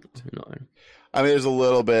 No. I mean, there's a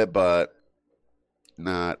little bit, but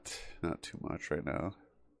not too much right now.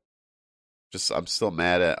 I'm still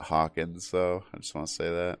mad at Hawkins, though. I just want to say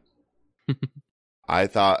that. I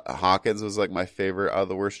thought Hawkins was like my favorite out of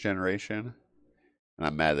the Worst Generation, and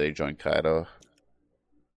I'm mad that he joined Kaido.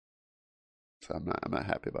 So I'm not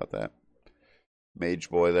happy about that. Mage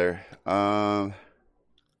boy there.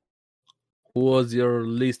 Who was your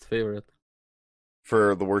least favorite?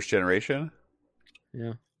 For the Worst Generation?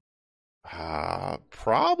 Yeah.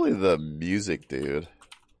 Probably the music dude.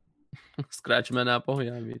 Scratchman Apple,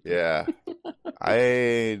 yeah, me too. Yeah.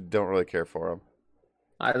 I don't really care for him.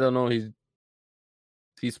 I don't know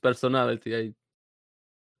his personality.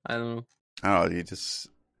 I don't know. I don't know,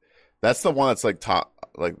 that's the one that's like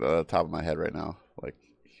the top of my head right now. Like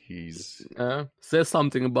he's Say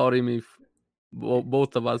something about him if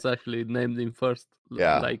both of us actually named him first.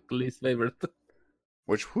 Yeah. Like least favorite.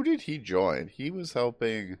 Who did he join? He was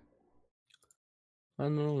helping. I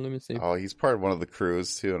don't know. Let me see. Oh, he's part of one of the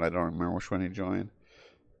crews too, and I don't remember which one he joined.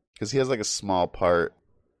 Because he has like a small part.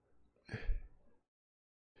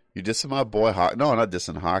 You dissing my boy No, I'm not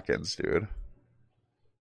dissing Hawkins, dude.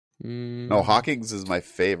 No, Hawkins is my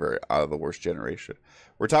favorite out of the Worst Generation.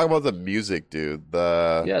 We're talking about the music, dude.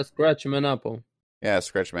 Yeah, Scratchman Apple. Yeah,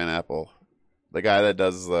 Scratchman Apple. The guy that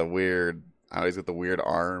does the weird. He's got the weird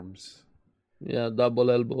arms. Yeah,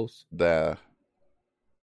 double elbows. I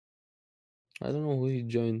don't know who he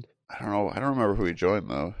joined. I don't know. I don't remember who he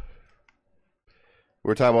joined though.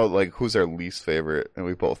 We're talking about like who's our least favorite, and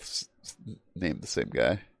we both named the same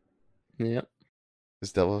guy. Yeah.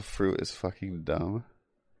 This devil fruit is fucking dumb.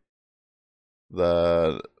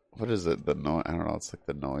 What is it? The noise? I don't know. It's like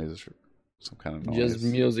the noise, or some kind of noise. Just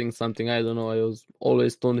musing something. I don't know. I was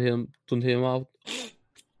always tune him out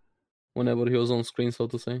whenever he was on screen, so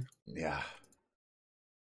to say. Yeah.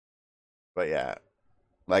 But yeah,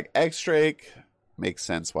 like X-Drake makes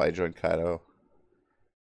sense why he joined Kaido,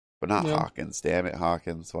 but not Hawkins. Damn it,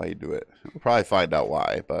 Hawkins! Why you do it? We'll probably find out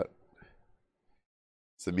why, but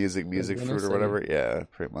it's the music fruit or whatever. Yeah,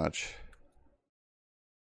 pretty much.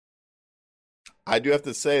 I do have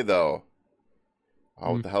to say though,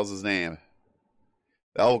 what the hell's his name?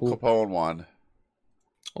 The El Capone one.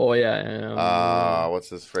 Oh yeah. What's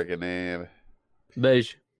his freaking name?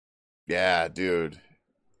 Beige. Yeah, dude.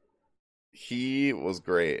 He was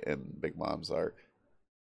great in Big Mom's arc.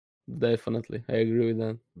 Definitely, I agree with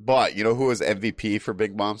that. But you know who was MVP for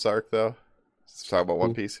Big Mom's arc though? Let's talk about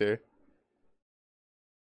One Piece here.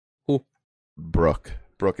 Who? Brook.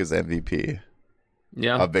 Brook is MVP.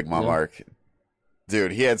 Yeah. Of Big Mom arc.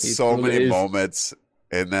 Dude, he had so many moments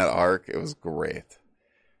in that arc. It was great.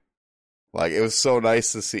 Like, it was so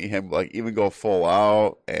nice to see him, like, even go full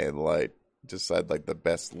out and, like, just had, like, the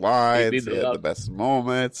best lines. He had the best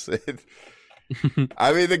moments.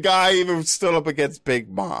 I mean, the guy even stood up against Big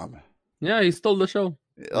Mom. Yeah, he stole the show.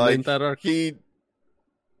 Like, he's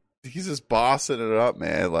just bossing it up,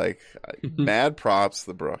 man. Like, mad props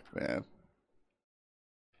to Brook, man.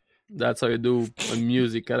 That's how you do a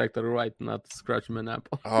music character right, not Scratchman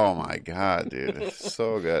Apple. Oh my god, dude.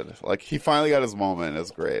 So good. Like, he finally got his moment. It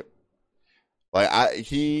was great. Like,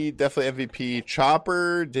 he definitely MVP.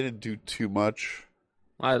 Chopper didn't do too much.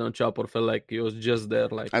 I don't. Chopper felt like he was just there.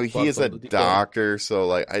 Like, I mean, he is a doctor, so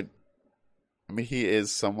like, I mean, he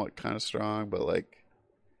is somewhat kind of strong, but like,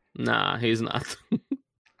 nah, he's not.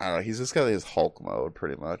 I don't know. He's just got his Hulk mode,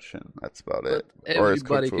 pretty much, and that's about it.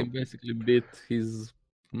 Everybody can basically beat his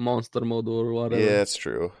monster mode or whatever. Yeah, it's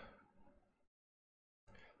true.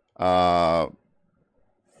 But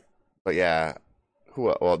yeah.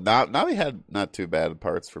 Well, now we had not too bad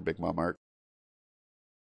parts for Big Mom arc.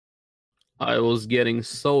 I was getting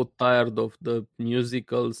so tired of the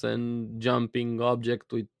musicals and jumping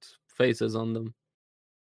object with faces on them.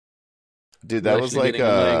 Dude, that was like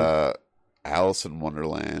Alice in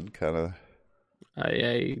Wonderland kind of.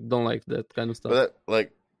 I don't like that kind of stuff. But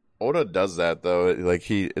like Oda does that though. Like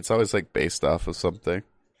it's always like based off of something.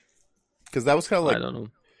 Because that was kind of like, I don't know.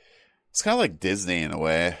 It's kind of like Disney in a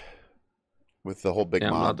way. With the whole Big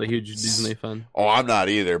Mom. I'm not a huge Disney fan. Oh, I'm not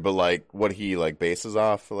either. But like what he like bases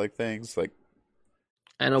off for like things like.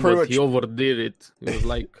 I know, but he overdid it. It was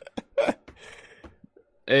like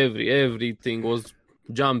everything was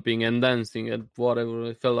jumping and dancing and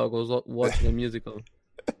whatever. I felt like I was watching a musical.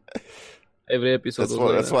 Every episode.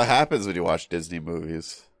 That's what happens when you watch Disney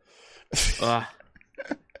movies. Ah,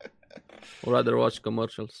 I'd rather watch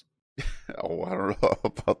commercials. Oh, I don't know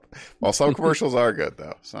about. Well, some commercials are good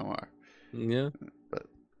though. Some are. Yeah. But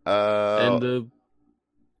And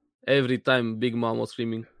every time Big Mom was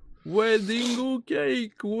screaming, wedding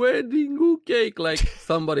cake, like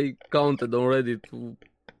somebody counted already.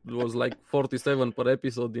 It was like 47 per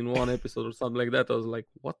episode in one episode or something like that. I was like,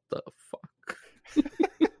 what the fuck?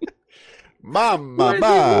 Mama,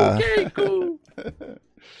 Wedding cake.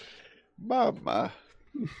 Mama.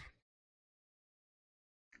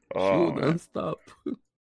 Oh, man. Shouldn't stop.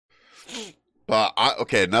 But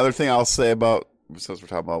okay, another thing I'll say about, since we're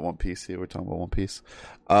talking about One Piece here, we're talking about One Piece.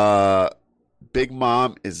 Big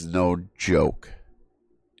Mom is no joke.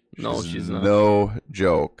 No, she's not. No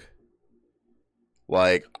joke.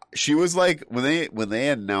 Like, she was like, when they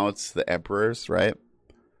announced the Emperors, right?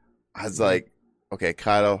 I was like, okay,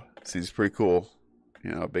 Kaido seems pretty cool.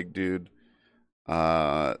 You know, big dude.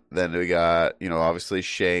 Then we got, you know, obviously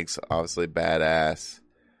Shanks, obviously badass.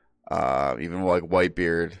 Even like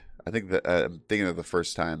Whitebeard. I think that I'm thinking of the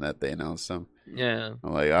first time that they announced him. Yeah.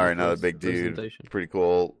 I'm like, all right, another First big dude, presentation. pretty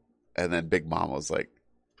cool. And then Big Mom was like,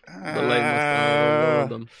 The leg must have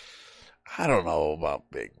them. I don't know about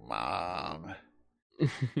Big Mom.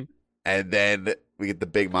 And then we get the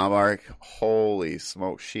Big Mom arc. Holy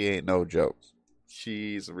smoke, she ain't no joke.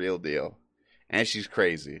 She's a real deal, and she's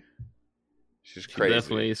crazy. She's She crazy.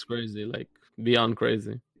 definitely is crazy, like beyond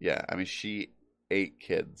crazy. Yeah, I mean, she 8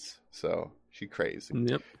 kids, so she crazy.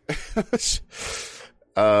 Yep.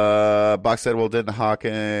 Box said, well, didn't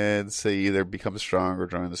Hawkins say either become strong or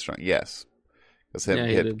join the strong? Yes. Because him Yeah,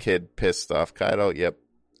 he hit did. kid pissed off Kaido. Yep.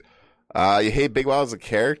 You hate Big Mom as a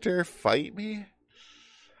character? Fight me?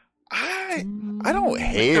 I don't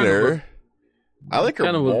hate kind of her. I like her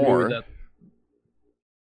kind of agree with more. that.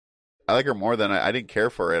 I like her more than I didn't care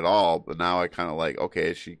for her at all, but now I kind of like,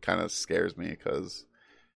 okay, she kind of scares me because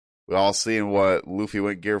we all seen what Luffy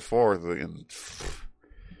went Gear 4 and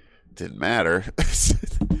didn't matter.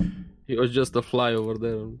 He was just a fly over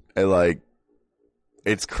there. And like,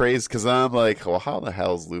 it's crazy because I'm like, well, how the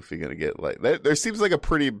hell is Luffy gonna get like? There seems like a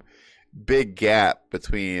pretty big gap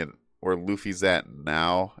between where Luffy's at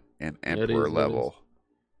now and Emperor is, it level.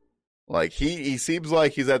 Like he seems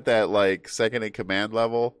like he's at that like second in command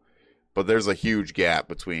level, but there's a huge gap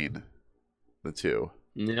between the two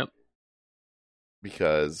Yep.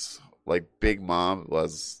 because like Big Mom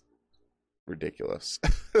was ridiculous.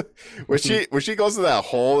 when she goes to that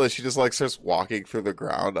hole and she just like starts walking through the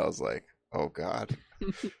ground, I was like, oh god.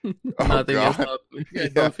 Oh, Nothing God. has happened. I Yeah.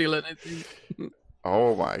 don't feel anything.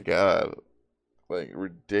 Oh my god. Like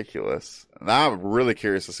ridiculous. Now I'm really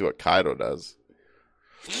curious to see what Kaido does.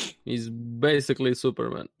 He's basically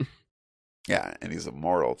Superman. Yeah, and he's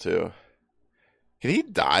immortal too. Can he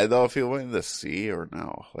die though if he went in the sea or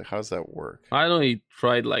no? Like how does that work? I know he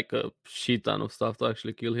tried like a shit ton of stuff to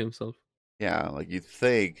actually kill himself. Yeah, like you'd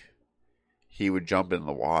think he would jump in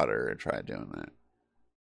the water and try doing that.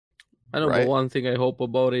 I know, Right? but one thing I hope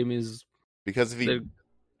about him is Because if he there-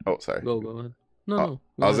 Oh, sorry. go ahead. No, Oh,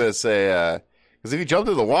 no. I was go ahead. gonna say because if he jumped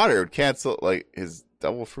in the water, it would cancel. Like his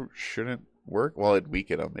devil fruit shouldn't work. Well, it'd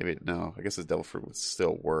weaken him. Maybe no. I guess his devil fruit would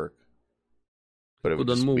still work, but it would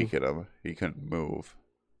Couldn't just move. weaken him. He couldn't move.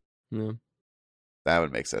 Yeah. That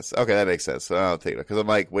would make sense. Okay, that makes sense. So I don't think because I'm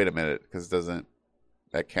like, wait a minute, because doesn't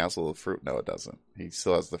that cancel the fruit? No, it doesn't. He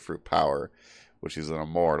still has the fruit power, which is an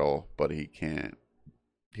immortal, but he can't.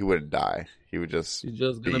 He wouldn't die. He would just. He's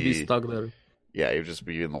just gonna be stuck there. Yeah, he would just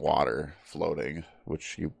be in the water floating,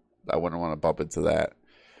 which I wouldn't want to bump into that.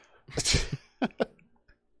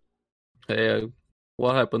 Hey,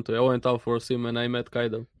 what happened to you? I went out for a swim and I met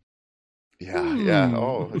Kaido. Yeah.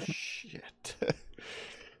 Oh shit!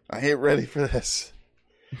 I ain't ready for this.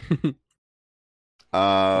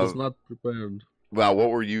 I was not prepared. Well, what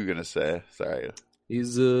were you gonna say? Sorry.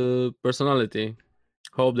 His personality.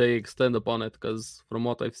 Hope they extend upon it, because from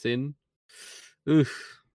what I've seen,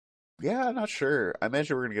 Yeah, I'm not sure. I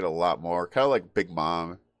imagine we're gonna get a lot more. Kind of like Big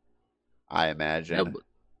Mom. I imagine. yeah, but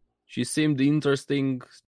she seemed interesting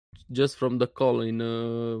just from the call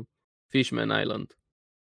in Fishman Island.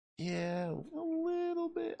 Yeah, a little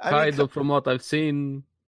bit. Kaido, from what I've seen,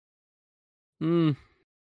 I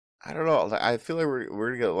don't know. Like, I feel like we're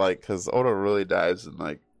gonna get like because Oda really dives in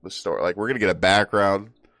like the story. Like we're gonna get a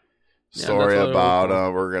background Yeah, story that's what I about hope for.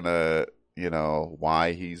 him. We're gonna,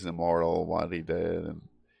 why he's immortal, what he did, and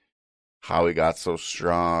how he got so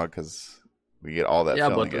strong. Because we get all that Yeah,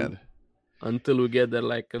 filling but in. until we get there,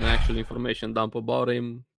 like an actual information dump about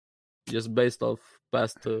him, just based off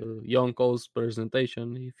past Yonko's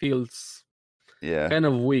presentation, he feels Yeah. Kind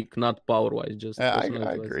of weak, not power-wise, just Yeah, I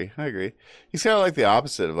personality-wise. agree. He's kind of like the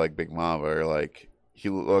opposite of like Big Mom, where like he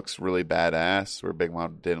looks really badass, where Big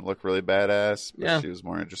Mom didn't look really badass, but Yeah, she was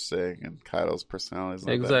more interesting, and Kaido's personality is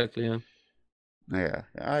not that. exactly. Yeah. Yeah,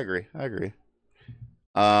 I agree.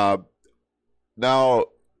 Uh, now,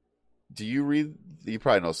 do you read? You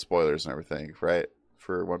probably know spoilers and everything, right?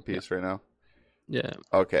 For One Yeah. Piece right now. Yeah.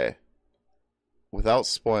 Okay, without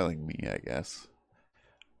spoiling me, I guess.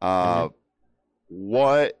 Okay.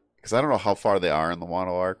 What? Because I don't know how far they are in the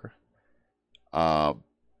Wano arc. Um,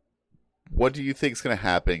 what do you think is going to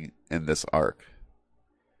happen in this arc?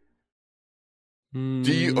 Do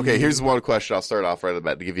you? Okay, here's Mm, one question. I'll start off right at the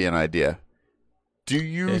bat to give you an idea. Do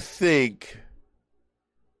you okay. think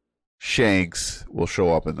Shanks will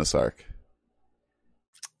show up in this arc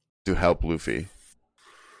to help Luffy?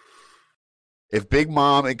 If Big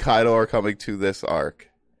Mom and Kaido are coming to this arc,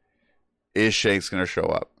 is Shanks going to show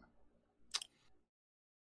up?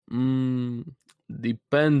 Mm,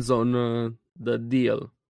 depends on the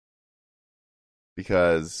deal.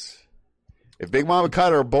 Because if Big Mom and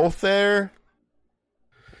Kaido are both there,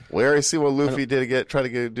 we already see what I don't- Luffy try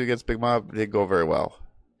to do against Big Mom. It didn't go very well.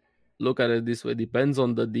 Look at it this way. Depends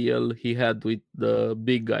on the deal he had with the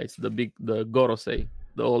big guys, the Gorosei,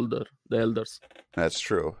 the elders. That's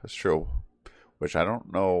true. Which I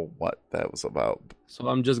don't know what that was about. So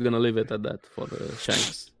I'm just gonna leave it at that for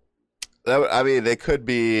Shanks. I mean, they could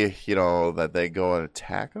be, that they go and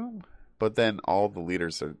attack them, but then all the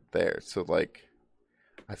leaders are there. So, like,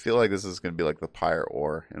 I feel like this is going to be like the Pirate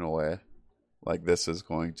War in a way. Like, this is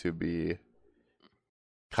going to be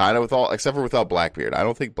kind of except for without Blackbeard. I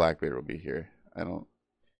don't think Blackbeard will be here. I don't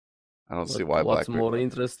see why What's Blackbeard. more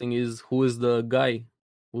interesting is who is the guy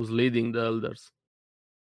who's leading the elders.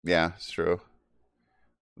 Yeah, it's true.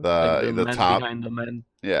 Like the The man top, behind the man.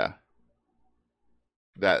 yeah.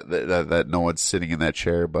 That no one's sitting in that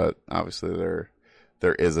chair, but obviously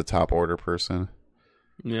there is a top order person.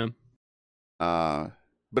 Yeah. But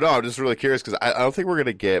no, I'm just really curious because I don't think we're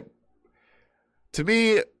gonna get. To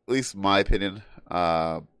me, at least my opinion.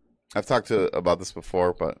 I've talked about this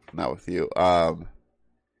before, but not with you. I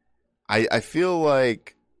feel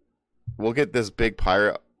like we'll get this big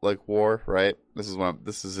pirate like war, right? This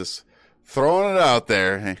is just throwing it out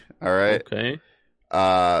there. All right. Okay.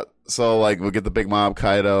 So like we'll get the Big Mom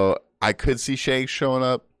Kaido. I could see Shanks showing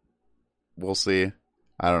up. We'll see.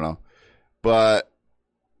 I don't know. But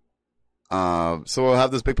so we'll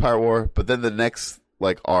have this big pirate war, but then the next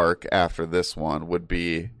like arc after this one would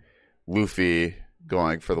be Luffy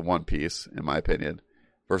going for the One Piece, in my opinion,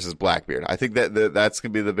 versus Blackbeard. I think that's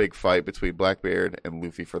gonna be the big fight between Blackbeard and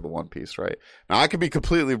Luffy for the One Piece, right? Now I could be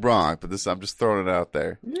completely wrong, but I'm just throwing it out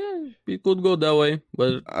there. Yeah, it could go that way,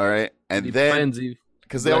 but All right, and depends then if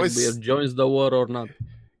because they Blackbeard always joins the war or not.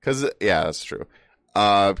 yeah, that's true.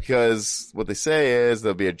 Because what they say is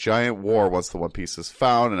there'll be a giant war once the One Piece is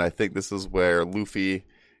found, and I think this is where Luffy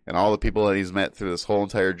and all the people that he's met through this whole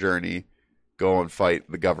entire journey go and fight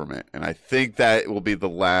the government. And I think that will be the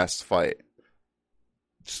last fight.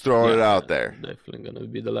 Just throwing it out there. Definitely gonna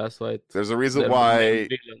be the last fight. There's a reason They're the why main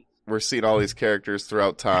villains. we're seeing all these characters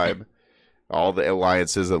throughout time, all the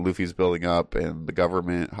alliances that Luffy's building up, and the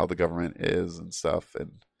government, how the government is and stuff.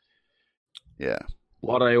 And yeah.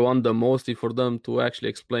 What I want the most is for them to actually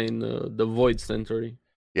explain the Void Century,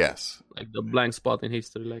 Yes. like the blank spot in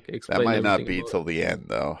history. Like explain That might not everything be about till the end,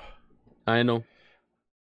 though. it. I know.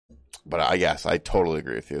 But yes, I totally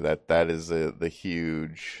agree with you. That is the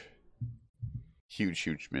huge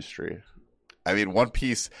mystery. I mean, One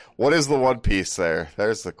Piece. What is the One Piece there?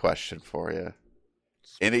 There's the question for you.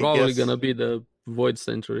 It's probably gonna be the Void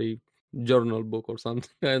Century journal book or something.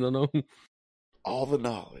 I don't know. all the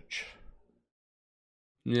knowledge.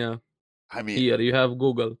 Yeah. I mean, Here you have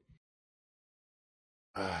Google.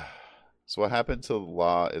 so what happened to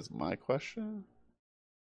Law is my question.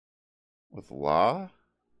 With Law,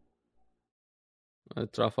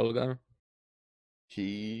 Trafalgar.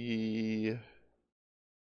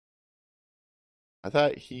 I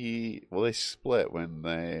thought they split when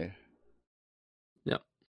they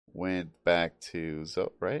went back to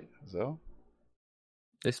Zo, right? Zo?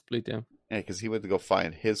 They split, yeah. Yeah, because he went to go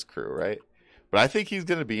find his crew, right? But I think he's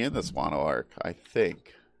going to be in this Wano arc. I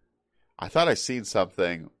think. I thought I seen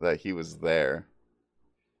something that he was there.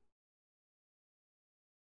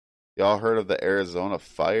 Y'all heard of the Arizona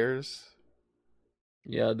fires?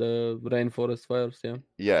 Yeah, the rainforest fires, yeah.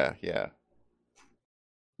 Yeah.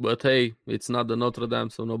 But hey, it's not the Notre Dame,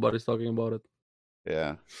 so nobody's talking about it.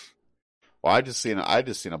 Yeah. Well, I just seen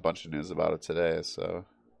a bunch of news about it today. So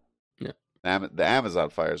yeah, the Amazon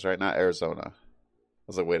fires, right? Not Arizona. I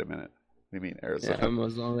was like, wait a minute. What do you mean Arizona? Yeah,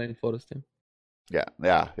 Amazon rainforest, yeah.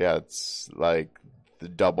 Yeah. It's like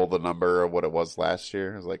double the number of what it was last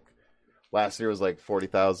year. It was like last year was like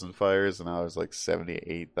 40,000 fires, and now it's like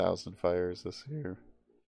 78,000 fires this year.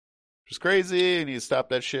 Which is crazy. You need to stop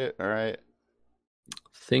that shit. All right.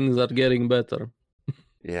 Things are getting better.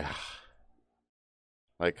 Yeah.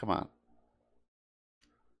 Like, come on.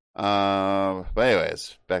 But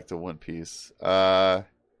anyways, back to One Piece. I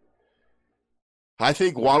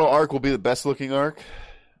think Wano arc will be the best looking arc.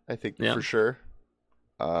 I think for sure.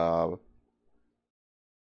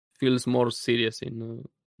 Feels more serious in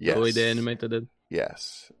the way they animated it.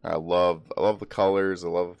 Yes, I love the colors. I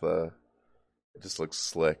love it just looks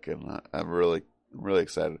slick, and I'm really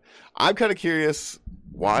excited. I'm kind of curious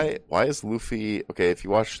why is Luffy okay? If you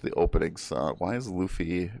watch the opening song, why is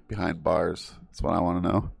Luffy behind bars? That's what I want to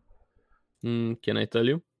know. Can I tell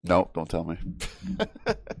you? No, don't tell me.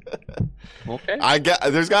 Okay.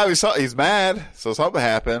 There's gotta be something. He's mad, so something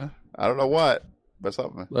happened. I don't know what, but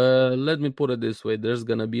something. Let me put it this way: there's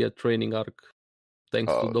gonna be a training arc,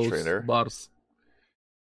 thanks to those bars.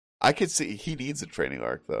 I could see he needs a training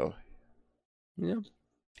arc though. Yeah,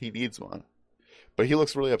 he needs one, but he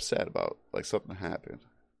looks really upset about like something happened.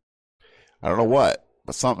 I don't know what,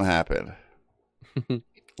 but something happened.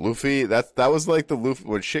 Luffy, that was like the Luffy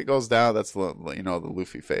when shit goes down. That's the the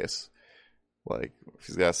Luffy face. Like if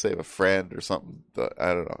he's gotta save a friend or something.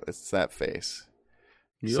 I don't know. It's that face.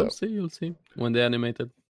 You'll see when they animate it.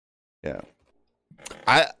 Yeah,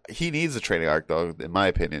 he needs a training arc though, in my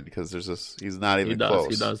opinion, because he's not even close.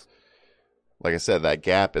 He does. Like I said, that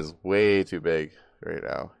gap is way too big right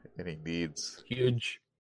now, and he needs huge.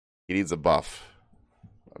 He needs a buff,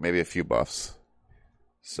 maybe a few buffs.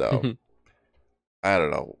 So I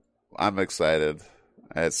don't know. I'm excited.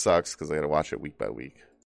 It sucks because I got to watch it week by week.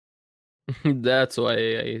 That's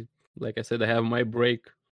why like I said, I have my break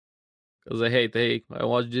because I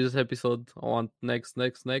watched this episode. I want next.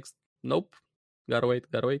 Nope, gotta wait.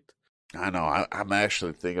 I know. I'm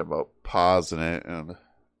actually thinking about pausing it and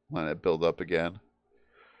letting it build up again.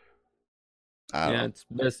 It's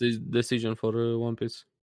best decision for One Piece.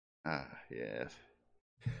 Yeah.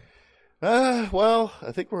 Well,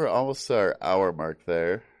 I think we're almost our hour mark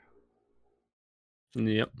there.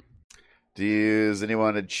 Yep. Does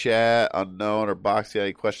anyone in chat, Unknown, or Boxy have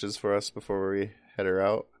any questions for us before we head her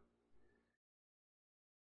out?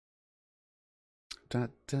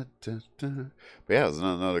 But yeah, it was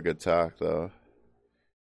another good talk, though.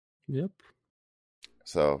 Yep.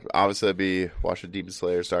 So, obviously, I'd be watching Demon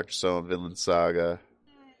Slayers, Dr. Stone, Vinland Saga.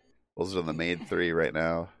 Those are the main three right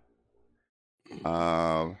now.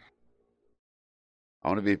 I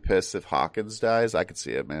want to be pissed if Hawkins dies. I could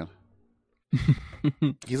see it, man.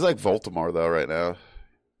 He's like Voldemort, though, right now.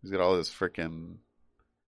 He's got all this freaking...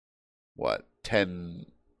 10...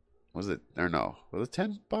 Was it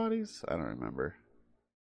 10 bodies? I don't remember.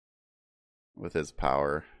 With his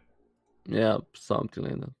power. Yeah, something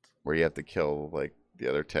like that. Where you have to kill, like, the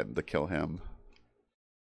other 10 to kill him.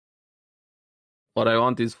 What I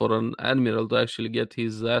want is for an admiral to actually get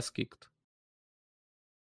his ass kicked.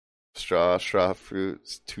 Straw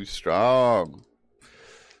fruit's too strong.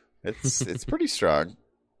 It's pretty strong.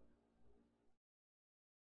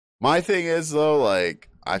 My thing is, though, like,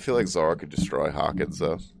 I feel like Zoro could destroy Hawkins,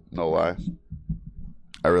 though. No lie.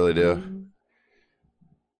 I really do.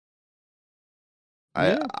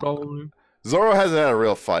 Probably. Zoro hasn't had a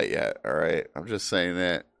real fight yet, alright? I'm just saying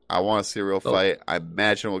that. I want to see a real fight. I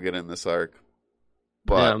imagine we'll get in this arc.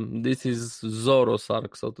 But this is Zoro's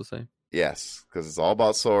arc, so to say. Yes, because it's all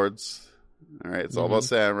about swords. Alright, it's all about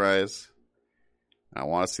samurais. I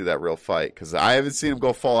want to see that real fight, because I haven't seen him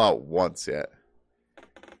go full out once yet.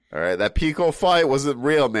 Alright, that Pico fight wasn't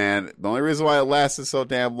real, man. The only reason why it lasted so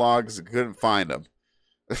damn long is I couldn't find him.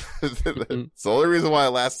 It's the only reason why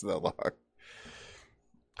it lasted that long.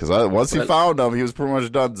 Because once he found him, he was pretty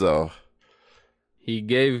much donezo. He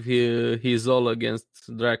gave his all against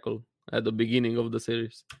Dracul at the beginning of the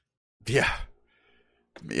series. Yeah.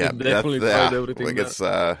 Yeah, he definitely tried everything. Against,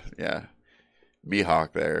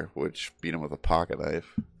 Mihawk there, which beat him with a pocket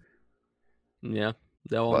knife. Yeah,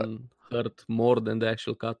 that one hurt more than the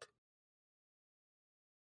actual cut.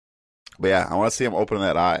 But yeah, I want to see him open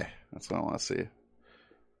that eye. That's what I want to see.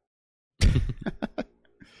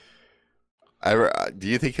 Do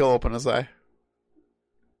you think he'll open his eye?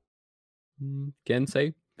 Can't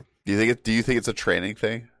say. Do you think it's a training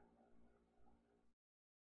thing?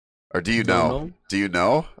 Or do you know? Do you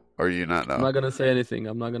know? Or do you not know? I'm not gonna say anything.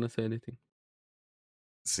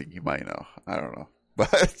 See, you might know. I don't know.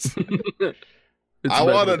 But I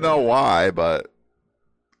want to know why, but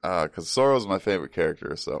because Zoro's my favorite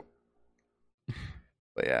character, so.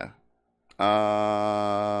 But yeah.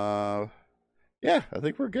 Yeah, I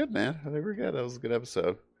think we're good, man. I think we're good. That was a good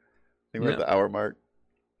episode. I think we're at Yeah. the hour mark.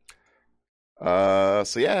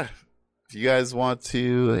 So yeah, if you guys want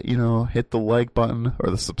to, hit the like button or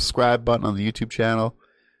the subscribe button on the YouTube channel,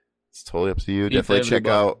 it's totally up to you. Hit Definitely check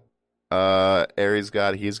everybody. out Aries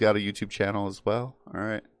God. He's got a YouTube channel as well. All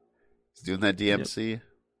right. He's doing that Yep. DMC.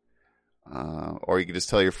 Or you can just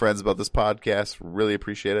tell your friends about this podcast. Really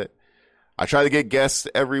appreciate it. I try to get guests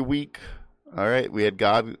every week. All right. We had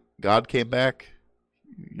God. God came back.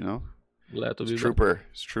 Glad to He's be back. trooper.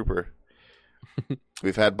 He's trooper.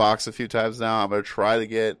 We've had Box a few times now. I'm going to try to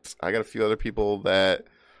get... I got a few other people that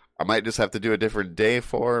I might just have to do a different day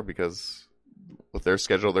for because with their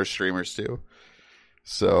schedule, they're streamers too.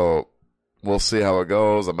 So we'll see how it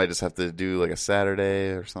goes. I might just have to do like a Saturday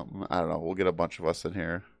or something. I don't know. We'll get a bunch of us in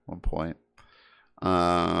here at one point.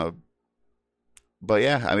 But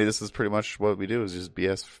yeah, I mean, this is pretty much what we do is just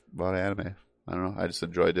BS about anime. I don't know. I just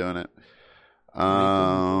enjoy doing it.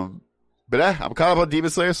 But yeah, I'm caught up on Demon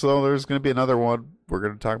Slayer, so there's going to be another one. We're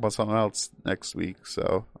going to talk about something else next week.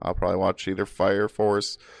 So I'll probably watch either Fire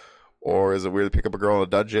Force or Is It Weird to Pick Up a Girl in a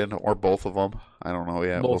Dungeon or both of them. I don't know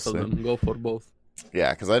yet. Both We'll of see. them. Go for both.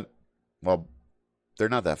 Yeah, because they're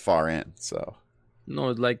not that far in. So No,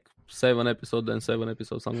 it's like 7 episodes, then 7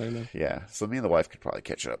 episodes, something like that. yeah, so me and the wife could probably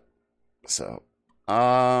catch up. So,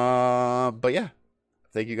 but yeah,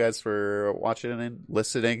 thank you guys for watching and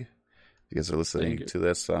listening. You guys are listening to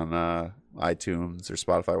this on iTunes or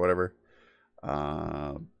Spotify, whatever.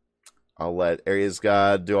 I'll let Aries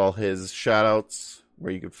God do all his shout outs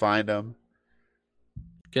where you can find him.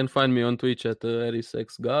 You can find me on Twitch at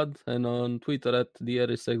AriesXGod and on Twitter at the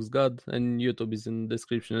AriesXGod, and YouTube is in the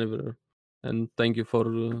description everywhere. And thank you for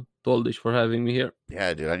Toldish for having me here.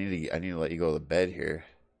 Yeah, dude, I need to let you go to bed here.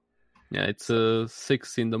 Yeah, it's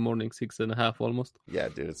 6 in the morning, 6:30 almost. Yeah,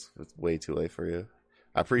 dude, it's way too late for you.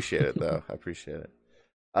 I appreciate it though. I appreciate it.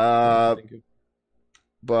 Thank you.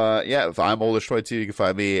 But yeah, if I'm Oldish22, you can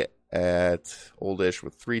find me at Oldish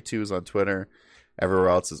with 3 2s on Twitter. Everywhere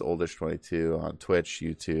else is Oldish22 on Twitch,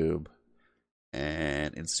 YouTube,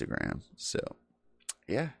 and Instagram. So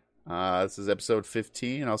yeah, this is episode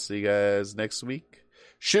 15. I'll see you guys next week.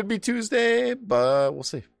 Should be Tuesday, but we'll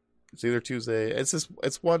see. It's either Tuesday. It's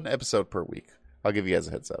one episode per week. I'll give you guys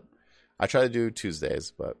a heads up. I try to do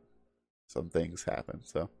Tuesdays, but some things happen.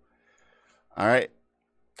 So, all right.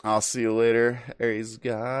 I'll see you later, Aries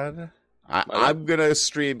God. I'm going to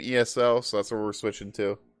stream ESO, so that's what we're switching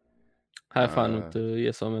to. Have fun with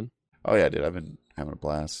ESO, man. Oh, yeah, dude. I've been having a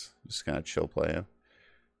blast. Just kind of chill playing.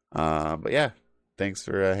 But yeah, thanks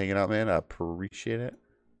for hanging out, man. I appreciate it.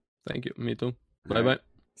 Thank you. Me too. All Bye-bye. right.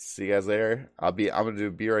 See you guys later. I'm going to do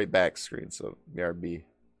Be Right Back screen, so BRB.